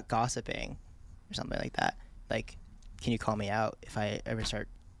 not gossiping or something like that. Like, can you call me out if I ever start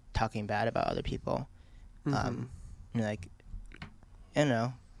talking bad about other people? Like, I don't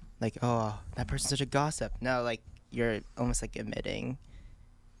know, like, oh, that person's such a gossip. No, like, you're almost, like, admitting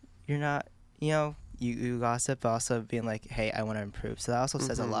you're not, you gossip, but also being like, hey, I want to improve. So that also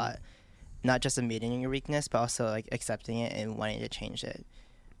says a lot. Not just admitting your weakness, but also, like, accepting it and wanting to change it.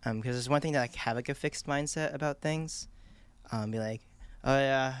 Because there's one thing that, like, have, like, a fixed mindset about things. Be like, oh,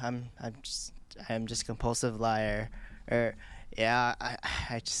 yeah, I'm just a compulsive liar. Or, yeah,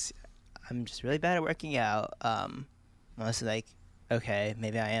 I'm just really bad at working out. Mostly, like, okay,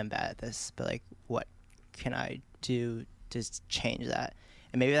 maybe I am bad at this, but, like, what can I do to change that?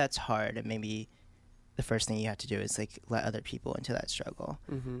 And maybe that's hard, and maybe the first thing you have to do is, like, let other people into that struggle.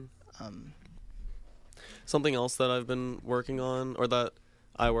 Something else that I've been working on, or that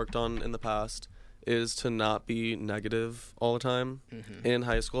I worked on in the past, is to not be negative all the time. In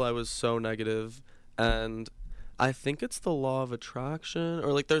high school, I was so negative, and I think it's the law of attraction,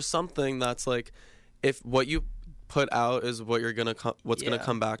 or, like, there's something that's, like, if what you put out is what you're gonna gonna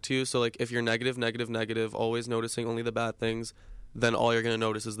come back to you. So, like, if you're negative, always noticing only the bad things, then all you're gonna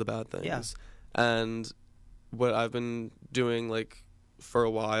notice is the bad things. And what I've been doing, like, for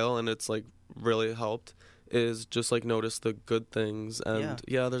a while, and it's, like, really helped, is just, like, notice the good things. And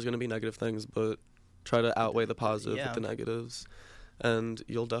there's gonna be negative things, but try to outweigh the positive with the negatives, and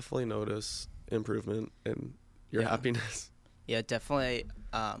you'll definitely notice improvement in your happiness. Yeah, definitely.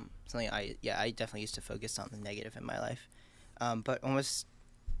 Something I definitely used to focus on the negative in my life, but almost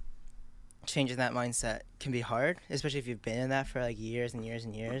changing that mindset can be hard, especially if you've been in that for, like, years and years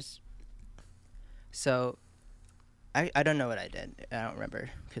and years. So I don't know what I did. I don't remember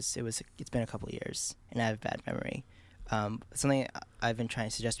because it's been a couple of years and I have a bad memory. Something I've been trying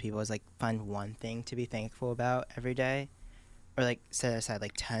to suggest to people is, like, find one thing to be thankful about every day, or, like, set aside,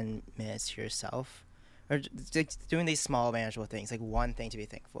 like, 10 minutes to yourself, or like, doing these small manageable things, like, one thing to be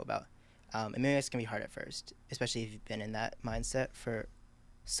thankful about. And maybe it's gonna be hard at first, especially if you've been in that mindset for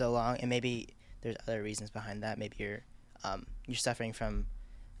so long, and maybe there's other reasons behind that. Maybe you're suffering from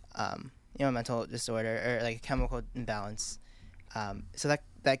mental disorder or, like, a chemical imbalance, so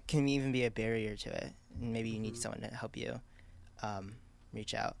that can even be a barrier to it, and maybe you need someone to help you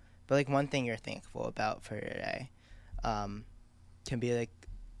reach out. But, like, one thing you're thankful about for today can be, like,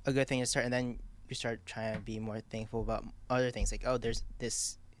 a good thing to start, and then you start trying to be more thankful about other things, like, oh, there's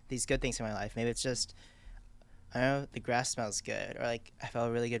these good things in my life. Maybe it's just, I don't know, the grass smells good, or, like, I felt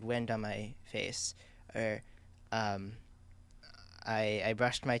a really good wind on my face, or I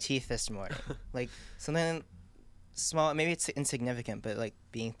brushed my teeth this morning. Like, something small, maybe it's insignificant, but, like,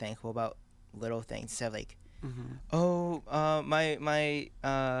 being thankful about little things instead of, like,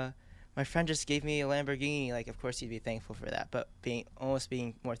 my friend just gave me a Lamborghini. Like, of course you'd be thankful for that, but being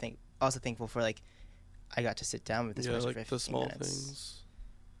more also thankful for like I got to sit down with this person like for 15 the small minutes. things.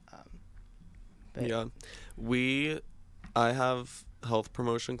 But Yeah, I have health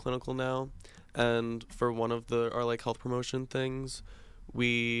promotion clinical now, and for one of our like health promotion things,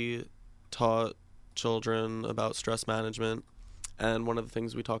 we taught children about stress management, and one of the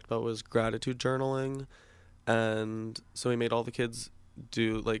things we talked about was gratitude journaling, and so we made all the kids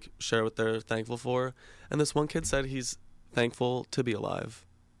share what they're thankful for, and this one kid said he's thankful to be alive,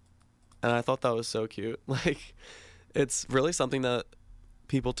 and I thought that was so cute. Like, it's really something that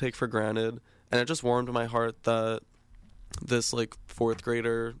people take for granted, and it just warmed my heart that this like 4th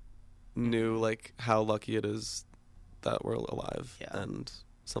grader knew like how lucky it is that we're alive, and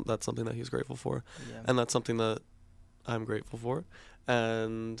that's something that he's grateful for, and that's something that I'm grateful for,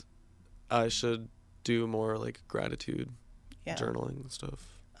 and I should do more like gratitude journaling and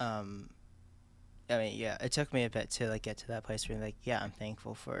stuff. I mean, it took me a bit to like get to that place where like, I'm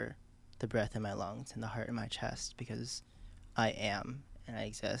thankful for the breath in my lungs and the heart in my chest, because I am and I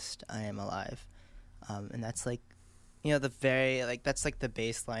exist. I am alive, and that's like, the very like that's like the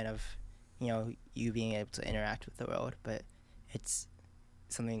baseline of, you being able to interact with the world. But it's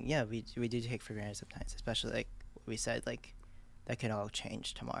something we do take for granted sometimes, especially like what we said, like that could all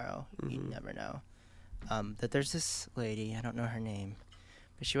change tomorrow. You never know. That there's this lady, I don't know her name,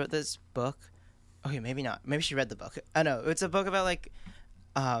 but she wrote this book. Okay, maybe not. Maybe she read the book. I know it's a book about like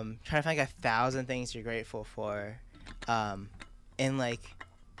trying to find 1,000 things you're grateful for, and like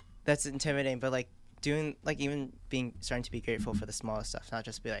that's intimidating. But like doing like starting to be grateful for the smallest stuff, not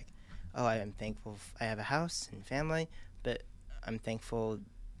just be like, oh, I am thankful I have a house and family, but I'm thankful.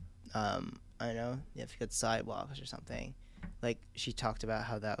 I don't know, you have good sidewalks or something. Like she talked about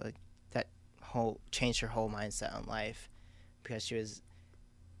how that changed her whole mindset on life, because she was,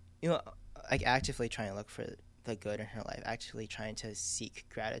 like actively trying to look for the good in her life, actually trying to seek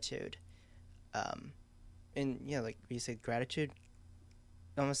gratitude. And like you said, gratitude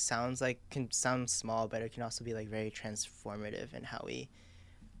almost can sound small, but it can also be like very transformative in how we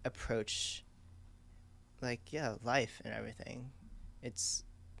approach like life and everything. It's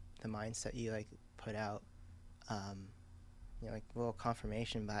the mindset you like put out. Like a little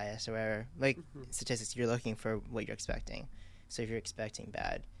confirmation bias or whatever. Like statistics, you're looking for what you're expecting. So if you're expecting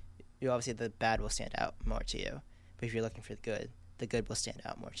bad, obviously the bad will stand out more to you. But if you're looking for the good will stand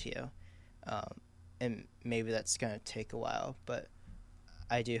out more to you. And maybe that's gonna take a while, but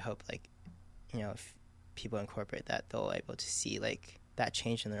I do hope like, if people incorporate that, they'll be able to see like that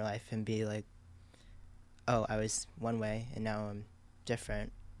change in their life and be like, oh, I was one way and now I'm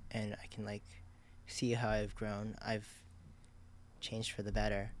different, and I can like see how I've grown. I've changed for the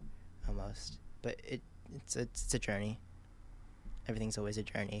better, almost. But it's a journey. Everything's always a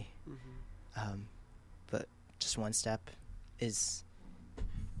journey. But just one step is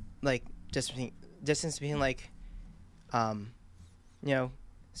like distance between like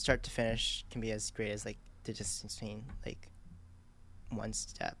start to finish can be as great as like the distance between like one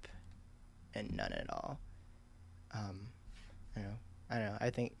step and none at all. I don't know. I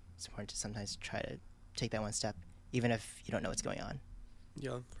think it's important to sometimes try to take that one step, even if you don't know what's going on.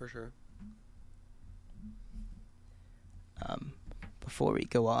 Yeah, for sure. Before we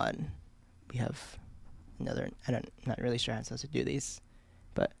go on, we have another, not really sure how I'm supposed to do these,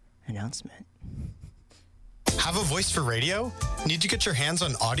 but announcement. Have a voice for radio? Need to get your hands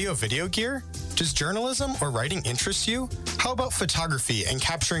on audio-video gear? Does journalism or writing interest you? How about photography and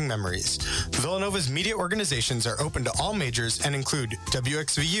capturing memories? Villanova's media organizations are open to all majors and include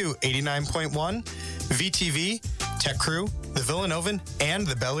WXVU 89.1, VTV, Tech Crew, the Villanovan, and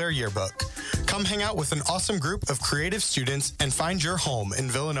the Bel Air Yearbook. Come hang out with an awesome group of creative students and find your home in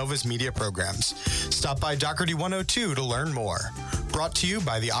Villanova's media programs. Stop by Doherty 102 to learn more. Brought to you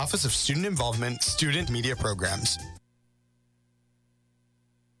by the Office of Student Involvement, Student Media Programs.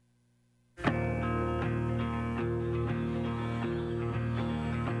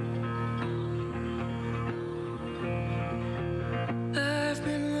 I've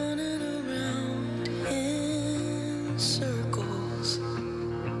been running around in circles,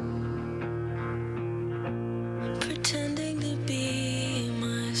 pretending to be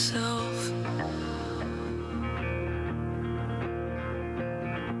myself.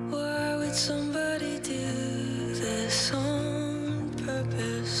 Why would somebody do that?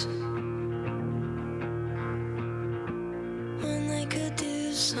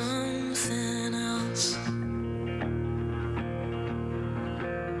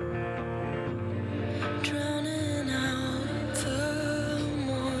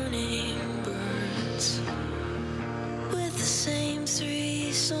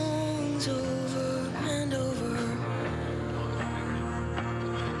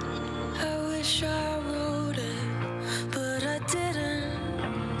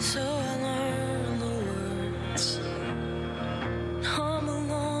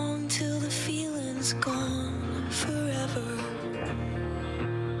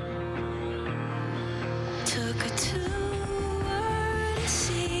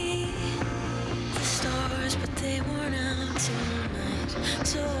 tonight.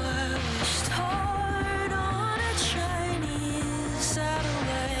 So I wished hard on a Chinese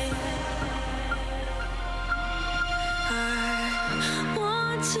satellite. I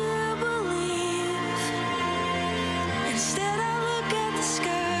want to believe. Instead I look at the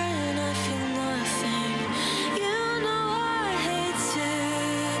sky and I feel nothing. You know I hate to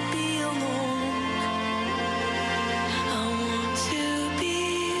be alone. I want to be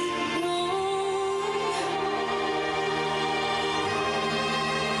wrong.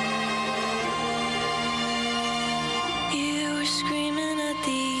 You were screaming at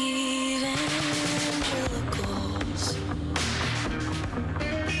the evangelicals.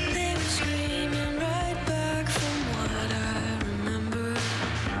 They were screaming right back from what I remember.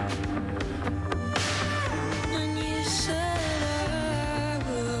 And you said I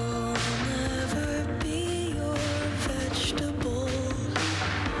will never be your vegetable.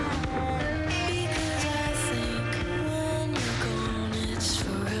 Because I think when you're gone it's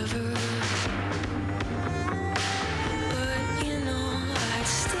forever. But you know I'd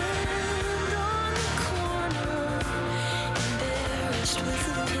stand on the corner, embarrassed with a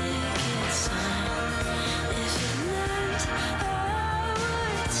picket sign, if it meant I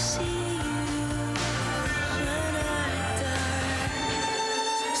would see you when I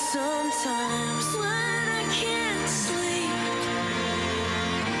die. Sometimes when I can't sleep,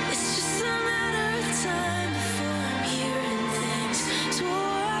 it's just a matter of time before I'm hearing things. Swore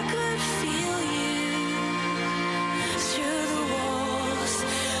I could feel you through the walls,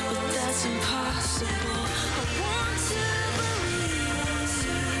 but that's impossible. I want to believe that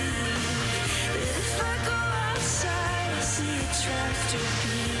if I go outside, I see a tractor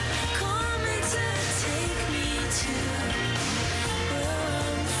beam coming to take me to where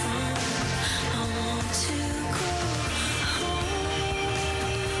I'm from. I want to go home.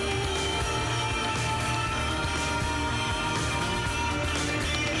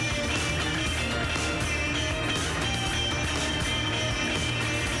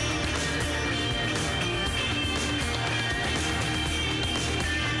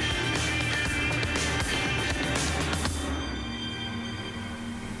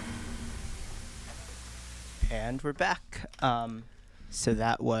 And we're back. So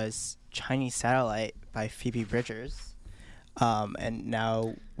that was Chinese Satellite by Phoebe Bridgers. And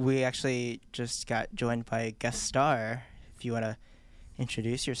now we actually just got joined by a guest star. If you want to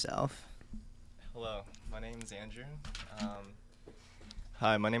introduce yourself. Hello, my name's Andrew.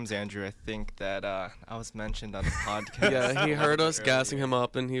 Hi, my name's Andrew. I think that I was mentioned on the podcast. Yeah, he heard us earlier. gassing him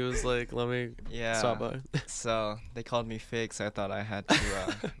up, and he was like, "Let me stop by." So they called me fake, so I thought I had to,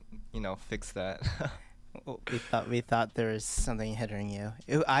 fix that. We thought there was something hindering you.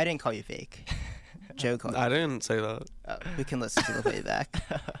 I didn't call you fake. Joe called you. I didn't say that. We can listen to the playback.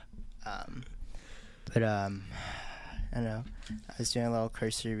 But I don't know. I was doing a little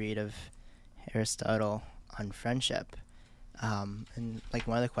cursory read of Aristotle on friendship. And like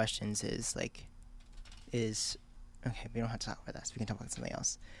one of the questions is okay, we don't have to talk about this. We can talk about something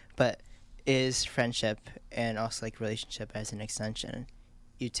else. But is friendship and also like relationship as an extension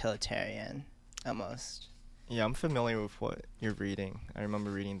utilitarian almost? Yeah, I'm familiar with what you're reading. I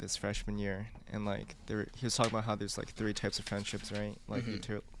remember reading this freshman year, and like he was talking about how there's like 3 types of friendships, right? Like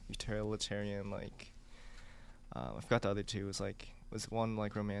utilitarian, like I forgot the other 2. Was one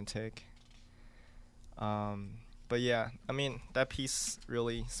like romantic? But yeah, I mean, that piece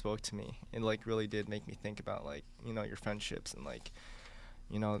really spoke to me. It like really did make me think about like, your friendships and like,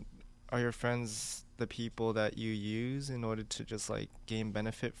 are your friends the people that you use in order to just like gain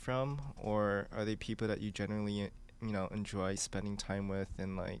benefit from, or are they people that you generally, enjoy spending time with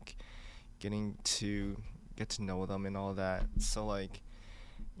and like getting to get to know them and all that? So like,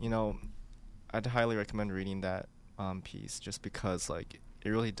 I'd highly recommend reading that piece just because like it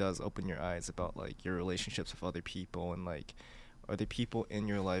really does open your eyes about like your relationships with other people and like, are the people in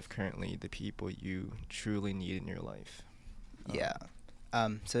your life currently the people you truly need in your life? Yeah.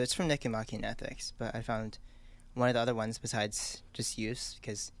 So it's from Nick and Maki in Ethics, but I found one of the other ones besides just use,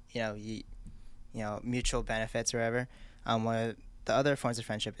 because mutual benefits or whatever. One of the other forms of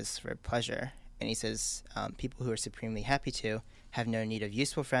friendship is for pleasure, and he says people who are supremely happy to have no need of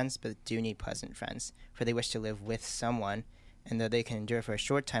useful friends, but do need pleasant friends, for they wish to live with someone, and though they can endure for a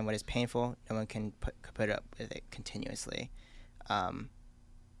short time what is painful, no one can put up with it continuously. A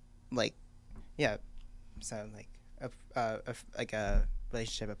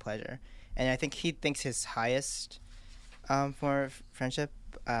relationship of pleasure, and I think he thinks his highest form of friendship.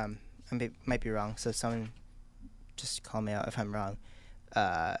 I might be wrong, so someone just call me out if I'm wrong.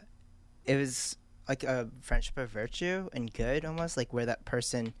 It was like a friendship of virtue and good, almost like where that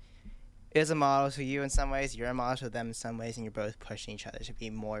person is a model to you in some ways, you're a model to them in some ways, and you're both pushing each other to be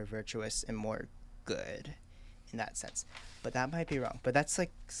more virtuous and more good in that sense. But that might be wrong. But that's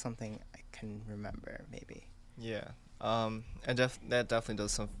like something I can remember, maybe. Yeah. And that definitely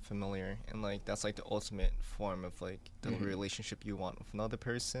does sound familiar, and like that's like the ultimate form of like the relationship you want with another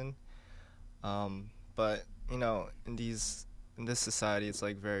person. But you know, in this society, it's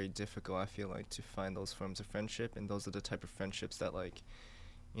like very difficult, I feel like, to find those forms of friendship, and those are the type of friendships that, like,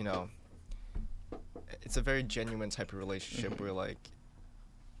 you know, it's a very genuine type of relationship where, like,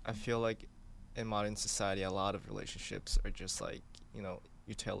 I feel like in modern society, a lot of relationships are just like, you know,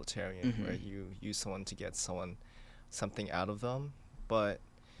 utilitarian, where you use someone to get something out of them. But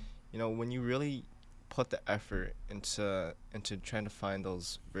you know, when you really put the effort into trying to find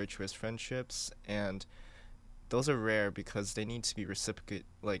those virtuous friendships, and those are rare because they need to be reciprocated,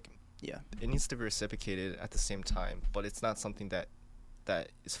 like, it needs to be reciprocated at the same time, but it's not something that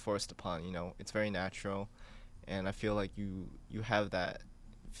is forced upon, you know. It's very natural, and I feel like you have that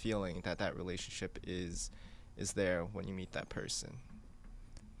feeling that relationship is there when you meet that person.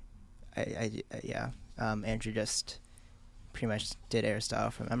 Andrew just pretty much did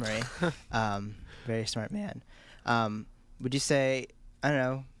Aristotle from memory. Very smart man. Would you say, I don't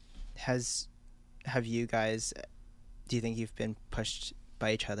know, have you guys, do you think you've been pushed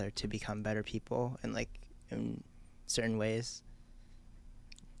by each other to become better people in certain ways?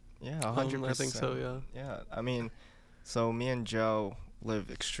 Yeah, 100%. I think so, yeah. Yeah, I mean, so me and Joe live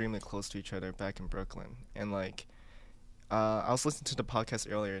extremely close to each other back in Brooklyn, and like, I was listening to the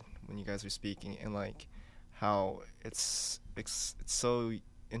podcast earlier when you guys were speaking, and like, how it's so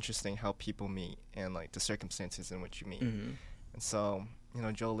interesting how people meet and like the circumstances in which you meet. And so, you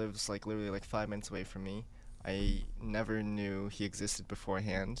know, Joe lives like literally like 5 minutes away from me. I never knew he existed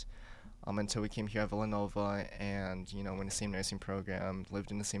beforehand until we came here at Villanova, and you know, we're in the same nursing program,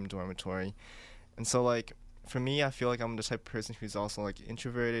 lived in the same dormitory. And so like, for me, I feel like I'm the type of person who's also like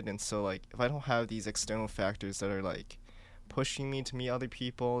introverted, and so like, if I don't have these external factors that are like pushing me to meet other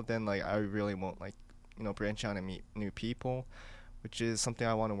people, then like I really won't like, you know, branch out and meet new people, which is something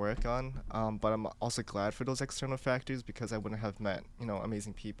I want to work on. But I'm also glad for those external factors, because I wouldn't have met, you know,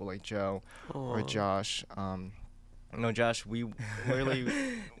 amazing people like Joe or Josh. You know, Josh, we literally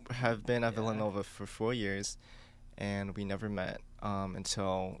have been at Villanova for 4 years, and we never met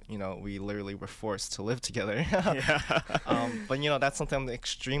until, you know, we literally were forced to live together. But, you know, that's something I'm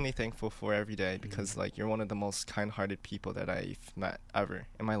extremely thankful for every day, because, like, you're one of the most kind-hearted people that I've met ever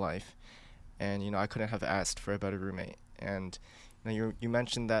in my life. And, you know, I couldn't have asked for a better roommate. And, you know, you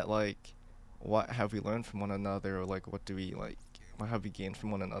mentioned that, like, what have we learned from one another, or, like, what have we gained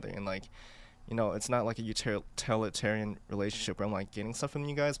from one another? And, like, you know, it's not like a utilitarian relationship where I'm, like, getting stuff from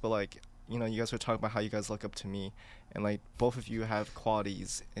you guys, but, like, you know, you guys were talking about how you guys look up to me, and like, both of you have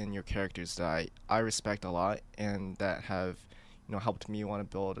qualities in your characters that I respect a lot, and that have, you know, helped me want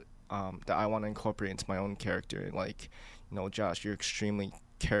to build, that I want to incorporate into my own character. Like, you know, Josh, you're extremely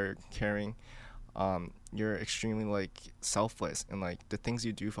caring, you're extremely like selfless, and like the things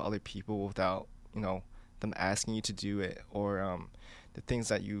you do for other people without, you know, them asking you to do it, or the things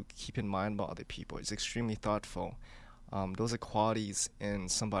that you keep in mind about other people, it's extremely thoughtful. Those are qualities in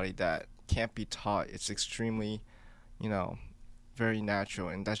somebody that can't be taught. It's extremely, you know, very natural,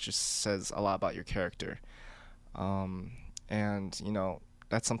 and that just says a lot about your character. And, you know,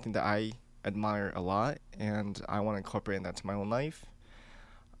 that's something that I admire a lot, and I want to incorporate that to my own life.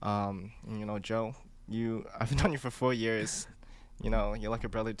 And, you know, Joe, I've known you for 4 years. You know, you're like a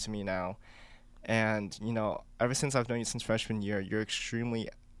brother to me now. And, you know, ever since I've known you since freshman year, you're extremely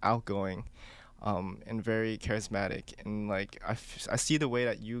outgoing, and very charismatic, and like I see the way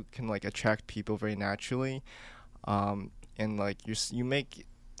that you can like attract people very naturally, and like you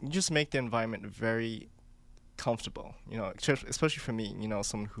just make the environment very comfortable, you know, especially for me, you know,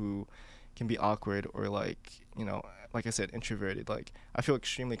 someone who can be awkward, or like, you know, like I said, introverted. Like, I feel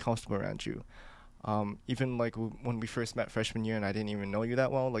extremely comfortable around you. Even like when we first met freshman year and I didn't even know you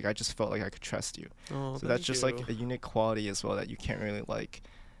that well, like I just felt like I could trust you. So that's just like a unique quality as well that you can't really like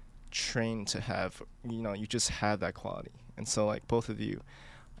train to have. You know, you just have that quality. And so like both of you,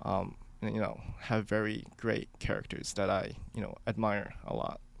 you know, have very great characters that I, you know, admire a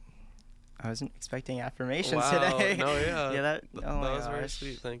lot. I wasn't expecting affirmation today. No, yeah. Yeah, that was very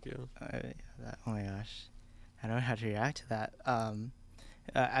sweet. Thank you. Oh my gosh, I don't know how to react to that.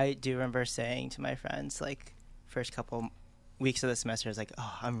 I do remember saying to my friends, like, first couple weeks of the semester, I was like,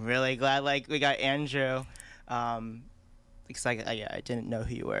 oh, I'm really glad, like, we got Andrew. Because I didn't know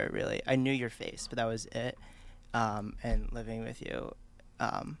who you were, really. I knew your face, but that was it. And living with you,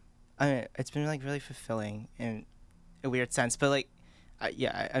 I mean, it's been, like, really fulfilling in a weird sense. But, like,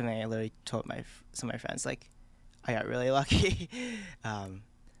 I mean, I literally told some of my friends, like, I got really lucky. You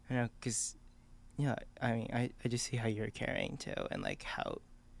know, because, you know, I mean, I just see how you're caring too, and like how,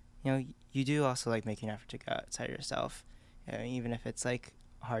 you know, you do also like make an effort to go outside yourself, you know, even if it's like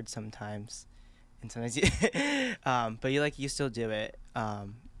hard sometimes, and sometimes you, but you still do it,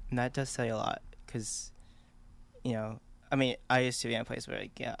 and that does tell you a lot, because, you know, I mean, I used to be in a place where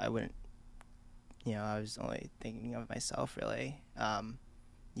like, yeah, I wouldn't, you know, I was only thinking of myself really.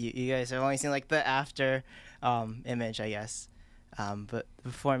 You guys have only seen like the after image, I guess. But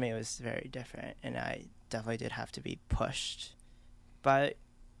before me, it was very different, and I definitely did have to be pushed by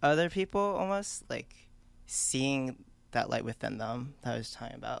other people, almost like seeing that light within them that I was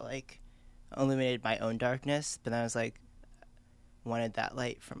talking about, like illuminated my own darkness, but then I was like wanted that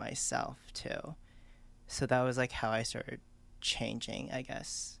light for myself too. So that was like how I started changing, I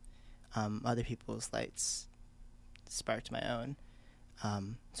guess. Other people's lights sparked my own.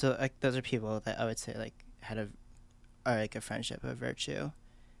 So like those are people that I would say like are like a friendship of virtue.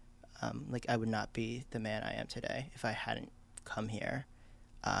 Like I would not be the man I am today if I hadn't come here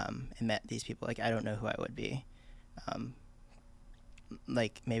and met these people. Like I don't know who I would be.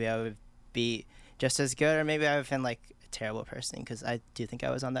 Like maybe I would be just as good, or maybe I would have been like a terrible person, because I do think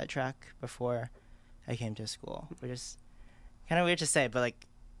I was on that track before I came to school, which is kind of weird to say, but like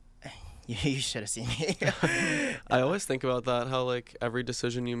you should have seen me. I always think about that, how like every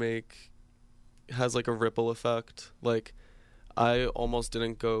decision you make has like a ripple effect. Like I almost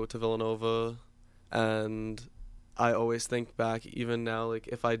didn't go to Villanova, and I always think back even now, like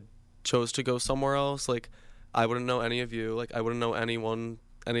if I chose to go somewhere else, like I wouldn't know any of you, like I wouldn't know any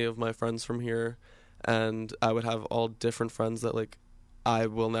of my friends from here, and I would have all different friends that like I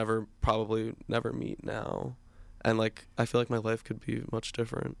will probably never meet now, and like I feel like my life could be much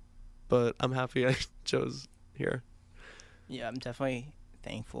different, but I'm happy I chose here. Yeah, I'm definitely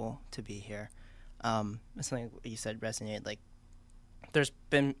thankful to be here. Something you said resonated. Like, there's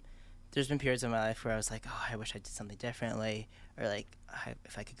been periods in my life where I was like, oh, I wish I did something differently, or like,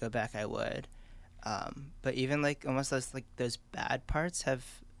 if I could go back, I would. But even like almost those bad parts have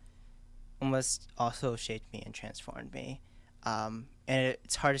almost also shaped me and transformed me. And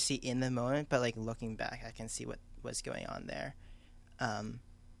it's hard to see in the moment, but like looking back, I can see what was going on there.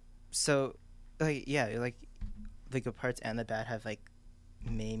 So like, yeah, like the good parts and the bad have like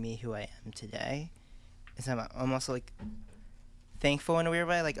made me who I am today. And so I'm almost like thankful in a weird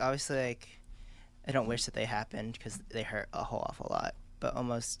way. Like obviously, like I don't wish that they happened because they hurt a whole awful lot, but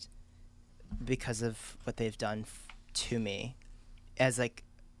almost because of what they've done to me, as like,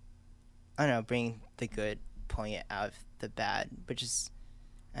 I don't know, bringing the good, pulling it out of the bad, which is,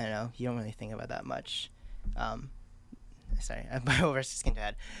 I don't know, you don't really think about that much. Sorry, my whole verse just came to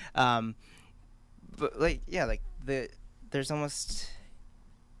head. But like, yeah, like there's almost,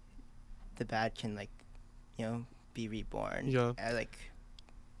 the bad can like, you know, be reborn. Yeah. Like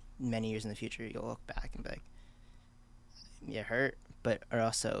many years in the future, you'll look back and be like, it hurt, but it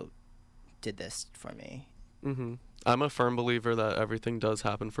also did this for me. Mm-hmm. I'm a firm believer that everything does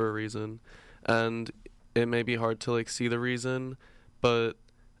happen for a reason, and it may be hard to like see the reason, but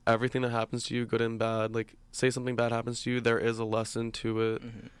everything that happens to you, good and bad, like say something bad happens to you, there is a lesson to it.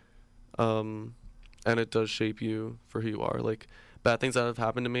 Mm-hmm. And it does shape you for who you are. Like bad things that have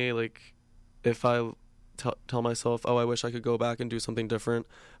happened to me, like if I tell myself, oh, I wish I could go back and do something different,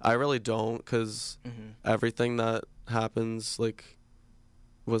 I really don't, because everything that happens like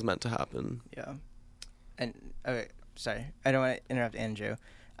was meant to happen. Yeah. And okay, sorry, I don't want to interrupt Andrew,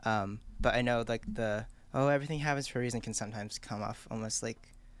 but I know like everything happens for a reason can sometimes come off almost like,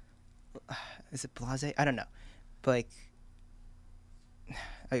 is it blasé? I don't know, but like,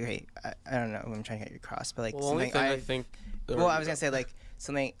 okay, I don't know what I'm trying to get across, but like well, something I think. Well, I was gonna say like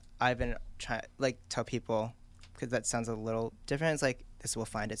something I've been trying like tell people, because that sounds a little different. It's like this will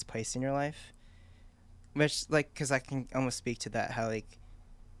find its place in your life, which like because I can almost speak to that, how like,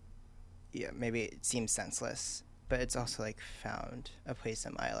 yeah, maybe it seems senseless, but it's also like found a place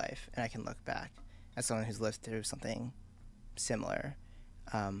in my life, and I can look back as someone who's lived through something similar.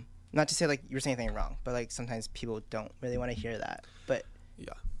 Not to say like you were saying anything wrong, but like sometimes people don't really want to hear that. But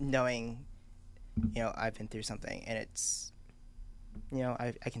yeah, knowing, you know, I've been through something, and it's, you know,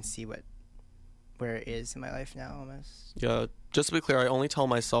 I can see where it is in my life now almost. Yeah, just to be clear, I only tell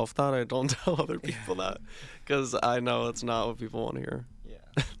myself that. I don't tell other people that, because I know it's not what people want to hear.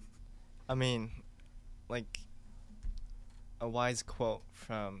 Yeah. I mean, like, a wise quote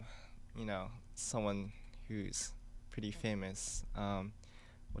from, you know, someone who's pretty famous.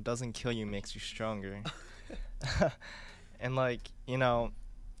 What doesn't kill you makes you stronger. And, like, you know,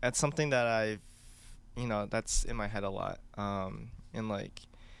 that's something that I've that's in my head a lot. And like,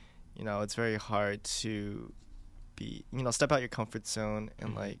 it's very hard to be, step out your comfort zone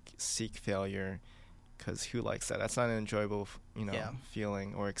and like seek failure, because who likes that? That's not an enjoyable,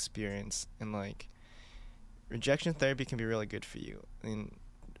 feeling or experience. And like, rejection therapy can be really good for you, and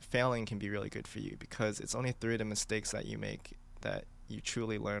failing can be really good for you, because it's only through the mistakes that you make that you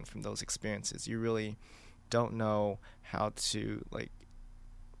truly learn from those experiences. You really don't know how to like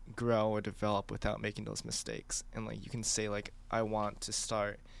grow or develop without making those mistakes. And like, you can say like, I want to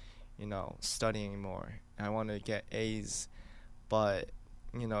start studying more, I want to get A's, but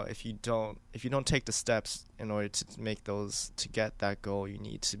if you don't take the steps in order to make those, to get that goal, you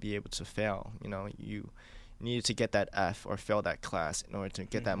need to be able to fail. You needed to get that F or fail that class in order to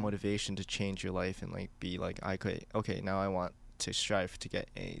get that motivation to change your life and like be like, okay, now I want to strive to get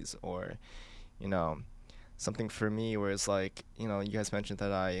A's. Or something for me where it's like, you guys mentioned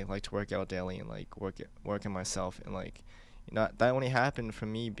that I like to work out daily and like work on myself, and like, that only happened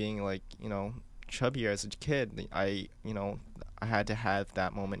from me being like, chubbier as a kid. I had to have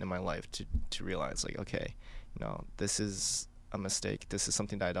that moment in my life to realize like, okay, this is a mistake. This is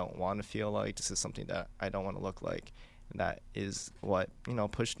something that I don't want to feel like. This is something that I don't want to look like. And that is what,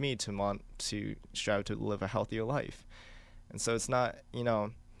 pushed me to want to strive to live a healthier life. And so it's not, you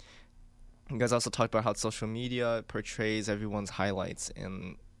guys also talked about how social media portrays everyone's highlights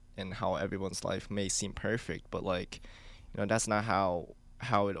and how everyone's life may seem perfect, but like, that's not how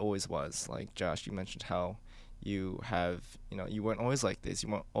it always was. Like Josh, you mentioned how you have, you weren't always like this. You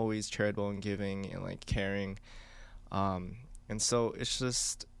weren't always charitable and giving and like caring. And so it's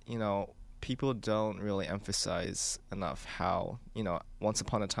just, people don't really emphasize enough how, once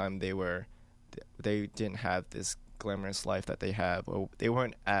upon a time they didn't have this glamorous life that they have, or they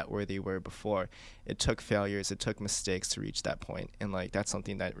weren't at where they were before. It took failures, it took mistakes to reach that point. And like, that's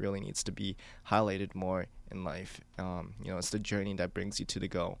something that really needs to be highlighted more in life. It's the journey that brings you to the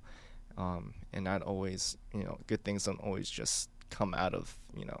goal. And not always, good things don't always just come out of,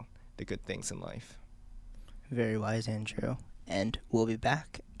 the good things in life. Very wise, Andrew. And we'll be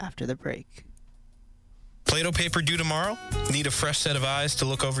back after the break. Play-Doh paper due tomorrow? Need a fresh set of eyes to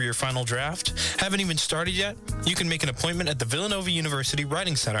look over your final draft? Haven't even started yet? You can make an appointment at the Villanova University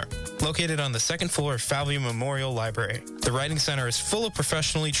Writing Center, located on the second floor of Falvey Memorial Library. The Writing Center is full of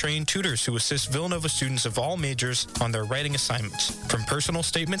professionally trained tutors who assist Villanova students of all majors on their writing assignments, from personal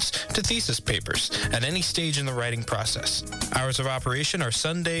statements to thesis papers, at any stage in the writing process. Hours of operation are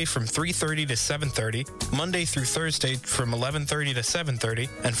Sunday from 3:30 to 7:30, Monday through Thursday from 11:30 to 7:30,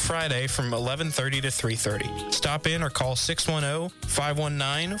 and Friday from 11:30 to 3:30. Stop in or call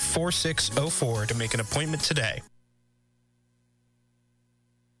 610-519-4604 to make an appointment today.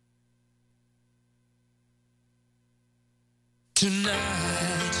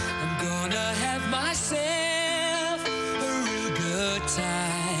 Tonight, I'm gonna have myself a real good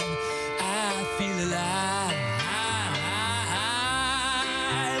time. I feel alive.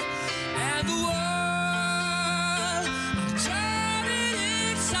 And the world, I'm turning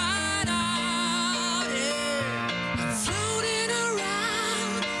inside out. Yeah. I'm floating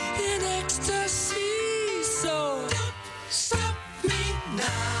around in ecstasy. So don't stop me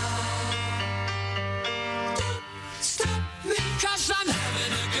now. Don't stop me. 'Cause I'm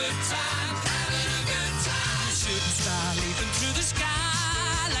having a good time, Shooting star leaping through the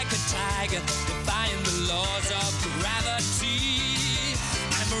sky like a tiger, defying the laws of gravity.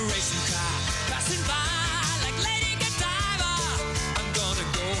 I'm a racing car passing by like Lady Godiva. I'm gonna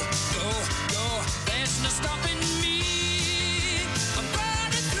go. There's no stopping me. I'm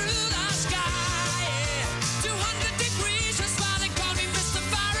burning through the sky, yeah. 200 degrees, that's why they call me Mr.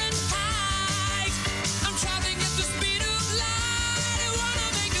 Fahrenheit. I'm traveling at the speed of light. I wanna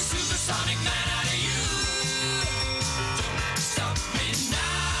make a supersonic man out of you. Don't stop me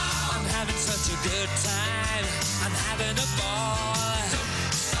now. I'm having such a good time. I'm having a ball.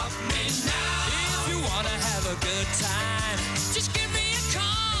 Don't stop me now. If you wanna have a good time, just give me a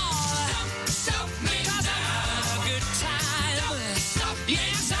call. Don't stop me 'cause I'm having a good time. Don't stop me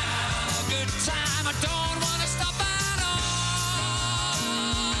yes, I'm having a good time. I don't wanna stop at all.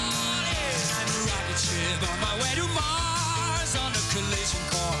 Yeah. I'm a rocket ship on my way to Mars on a collision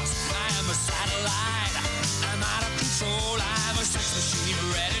course. I am a satellite. I'm out of control. I'm a sex machine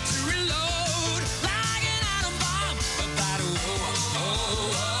ready to reload. Like an atom bomb about to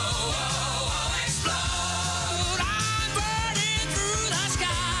explode. I'm burning through the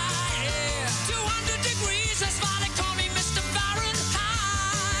sky. Yeah. 200 degrees, that's why they call me Mr.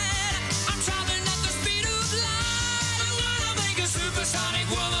 Fahrenheit. I'm traveling at the speed of light. I wanna make a supersonic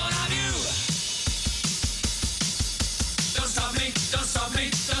woman of you. Don't stop me, don't stop me,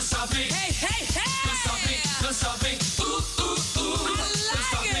 don't stop me. Hey, hey, hey! Don't stop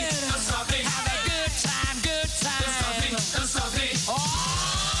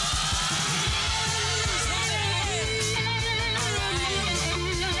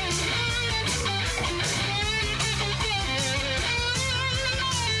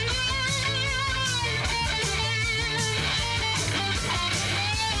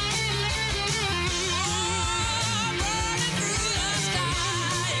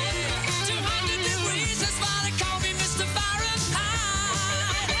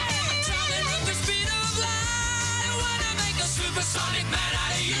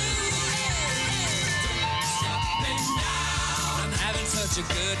such a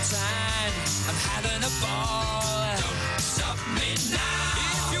good time. I'm having a ball. Don't stop me now.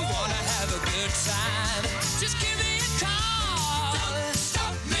 If you wanna have a good time, just give me a call. Don't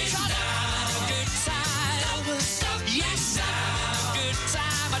stop me now. I'm having a good time. Don't stop me now. Yes, I'm having a good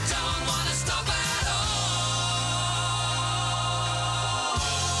time. I don't wanna stop at all.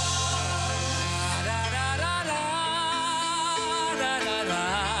 Da da da da da da da.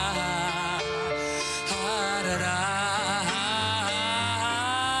 Da da.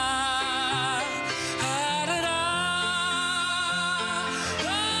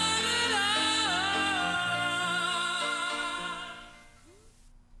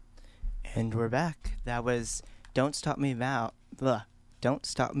 And we're back. That was "Don't Stop Me Now." "Don't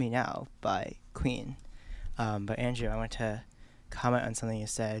Stop Me Now" by Queen. But Andrew, I want to comment on something you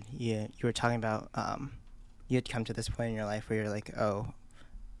said. You were talking about you had come to this point in your life where you're like, oh,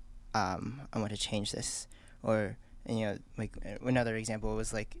 I want to change this, or and, you know, like another example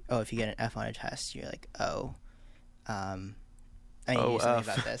was like, oh, if you get an F on a test, you're like, oh, I need to do something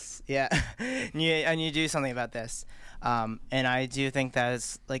about this. Yeah, I need to do something about this. And I do think that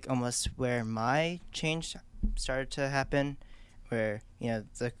is like almost where my change started to happen, where, you know,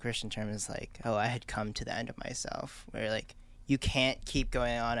 the Christian term is like, oh, I had come to the end of myself, where like you can't keep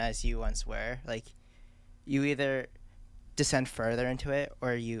going on as you once were. Like you either descend further into it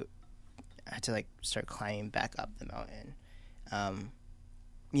or you had to like start climbing back up the mountain.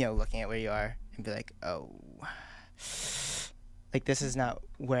 You know, looking at where you are and be like, oh, like this is not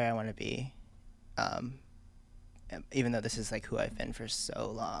where I want to be. Even though this is like who I've been for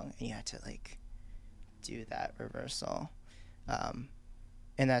so long, and you had to like do that reversal. And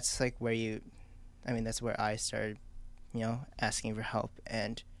that's like where that's where I started, you know, asking for help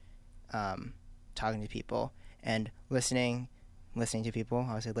and talking to people and listening to people.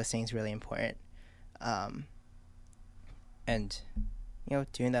 I would say listening is really important. And, you know,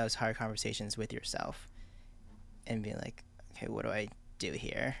 doing those hard conversations with yourself and being like, okay, what do I do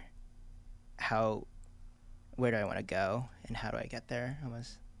here? Where do I want to go, and how do I get there?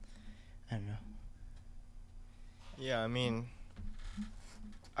 Almost, I don't know. Yeah, I mean,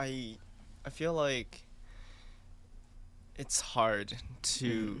 I feel like it's hard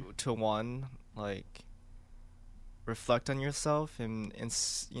to one, like, reflect on yourself and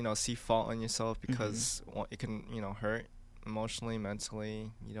you know, see fault in yourself, because it can, you know, hurt emotionally,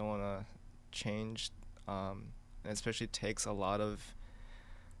 mentally. You don't want to change, and especially it takes a lot of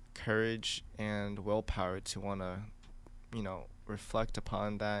courage and willpower to want to, you know, reflect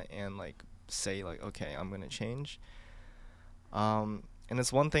upon that and like say like, okay, I'm gonna change. And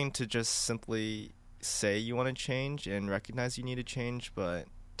it's one thing to just simply say you want to change and recognize you need to change, but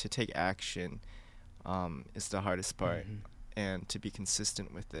to take action is the hardest part, and to be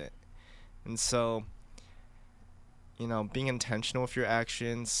consistent with it. And so, you know, being intentional with your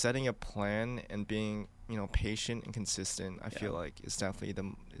actions, setting a plan, and being, you know, patient and consistent, I feel like is definitely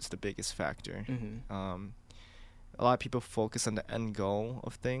the biggest factor. A lot of people focus on the end goal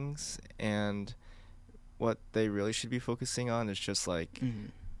of things, and what they really should be focusing on is just like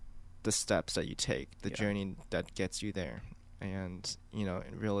the steps that you take, the journey that gets you there. And, you know,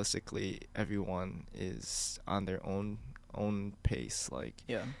 realistically, everyone is on their own pace. Like,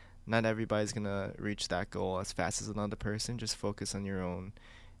 not everybody's gonna reach that goal as fast as another person. Just focus on your own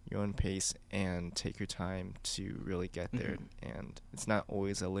pace and take your time to really get there. And it's not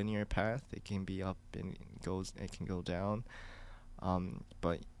always a linear path. It can be up and it can go down.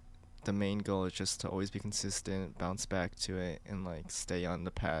 But the main goal is just to always be consistent, bounce back to it, and like stay on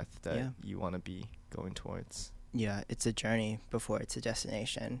the path that you want to be going towards. Yeah, it's a journey before it's a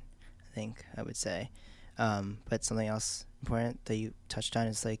destination, I think I would say. But something else important that you touched on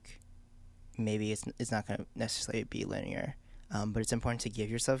is like, maybe it's not going to necessarily be linear, but it's important to give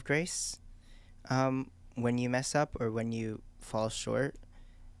yourself grace when you mess up or when you fall short,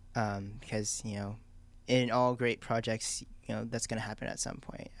 because, you know, in all great projects, you know, that's going to happen at some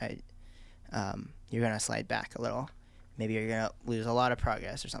point. You're going to slide back a little. Maybe you're going to lose a lot of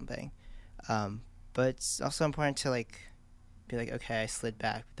progress or something. But it's also important to like be like, okay, I slid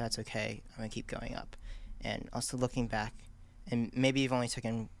back, but that's okay. I'm going to keep going up. And also looking back, and maybe you've only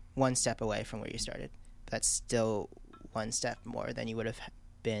taken one step away from where you started, but that's still one step more than you would have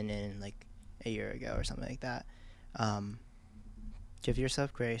been in like a year ago or something like that. Give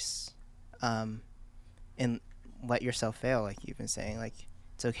yourself grace, and let yourself fail, like you've been saying. Like,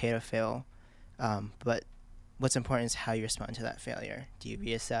 it's okay to fail, but what's important is how you respond to that failure. Do you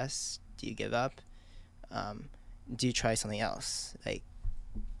reassess? Do you give up? Do you try something else? Like,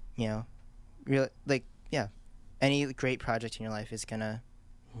 you know, really, like, any great project in your life is gonna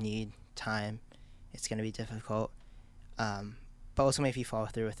need time. It's gonna be difficult, but ultimately, if you follow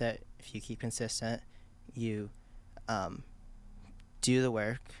through with it, if you keep consistent, you do the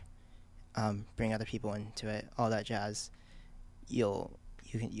work, bring other people into it, all that jazz, you'll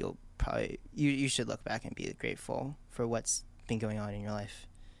probably you should look back and be grateful for what's been going on in your life.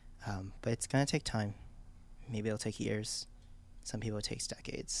 But it's gonna take time. Maybe it'll take years. Some people it takes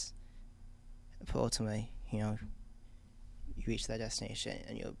decades. But ultimately, you reach that destination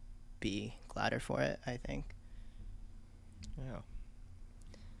and you'll be gladder for it, I think.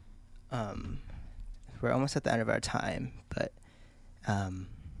 Yeah. We're almost at the end of our time, but I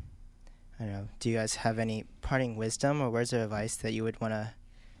don't know. Do you guys have any parting wisdom or words of advice that you would want to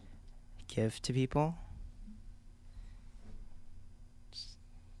give to people?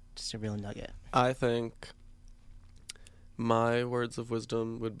 Just a real nugget. I think my words of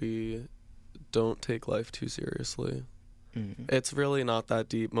wisdom would be, don't take life too seriously. Mm-hmm. It's really not that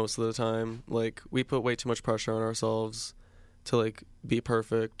deep most of the time. Like, we put way too much pressure on ourselves to, like, be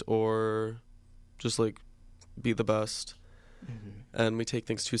perfect or just, like, be the best. Mm-hmm. And we take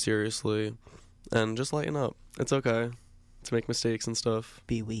things too seriously. And just lighten up. It's okay to make mistakes and stuff.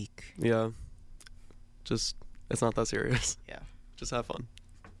 Be weak. Yeah. Just, it's not that serious. Yeah. Just have fun.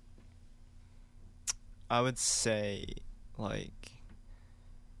 I would say, like,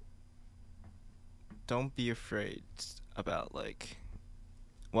 don't be afraid about, like,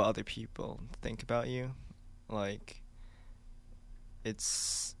 what other people think about you. Like,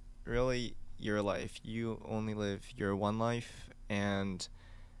 it's really your life. You only live your one life, and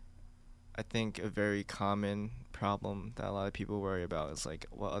I think a very common problem that a lot of people worry about is, like,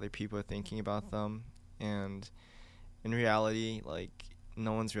 what other people are thinking about them. And in reality, like,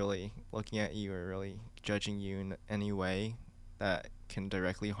 no one's really looking at you or really judging you in any way that can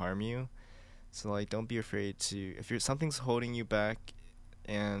directly harm you. So, like, don't be afraid to, if something's holding you back,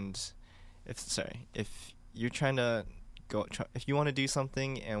 and if you're trying to if you want to do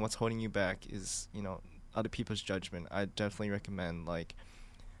something and what's holding you back is, other people's judgment, I definitely recommend, like,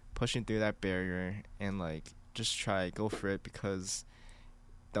 pushing through that barrier and, like, just go for it, because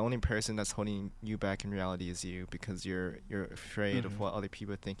the only person that's holding you back in reality is you, because you're afraid of what other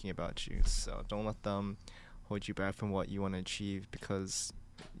people are thinking about you. So don't let them hold you back from what you want to achieve, because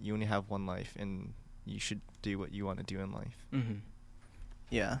you only have one life and you should do what you want to do in life. Mm-hmm.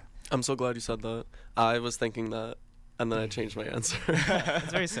 Yeah. I'm so glad you said that. I was thinking that, and then I changed my answer.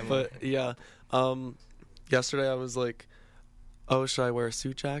 It's very similar. But yeah, yesterday I was like, oh, should I wear a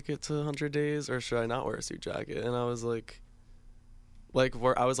suit jacket to 100 days or should I not wear a suit jacket? And I was like,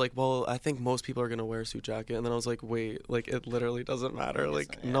 well, I think most people are going to wear a suit jacket. And then I was like, wait, like, it literally doesn't matter.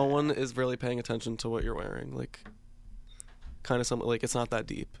 Like, no one is really paying attention to what you're wearing. Like, kind of something, like, it's not that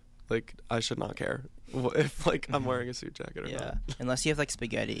deep. Like, I should not care if, like, I'm wearing a suit jacket or not. Unless you have, like,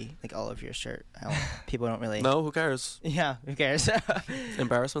 spaghetti, like, all over your shirt. People don't really... No, who cares? Yeah, who cares?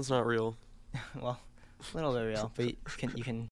 Embarrassment's not real. Well, a little bit real, but you can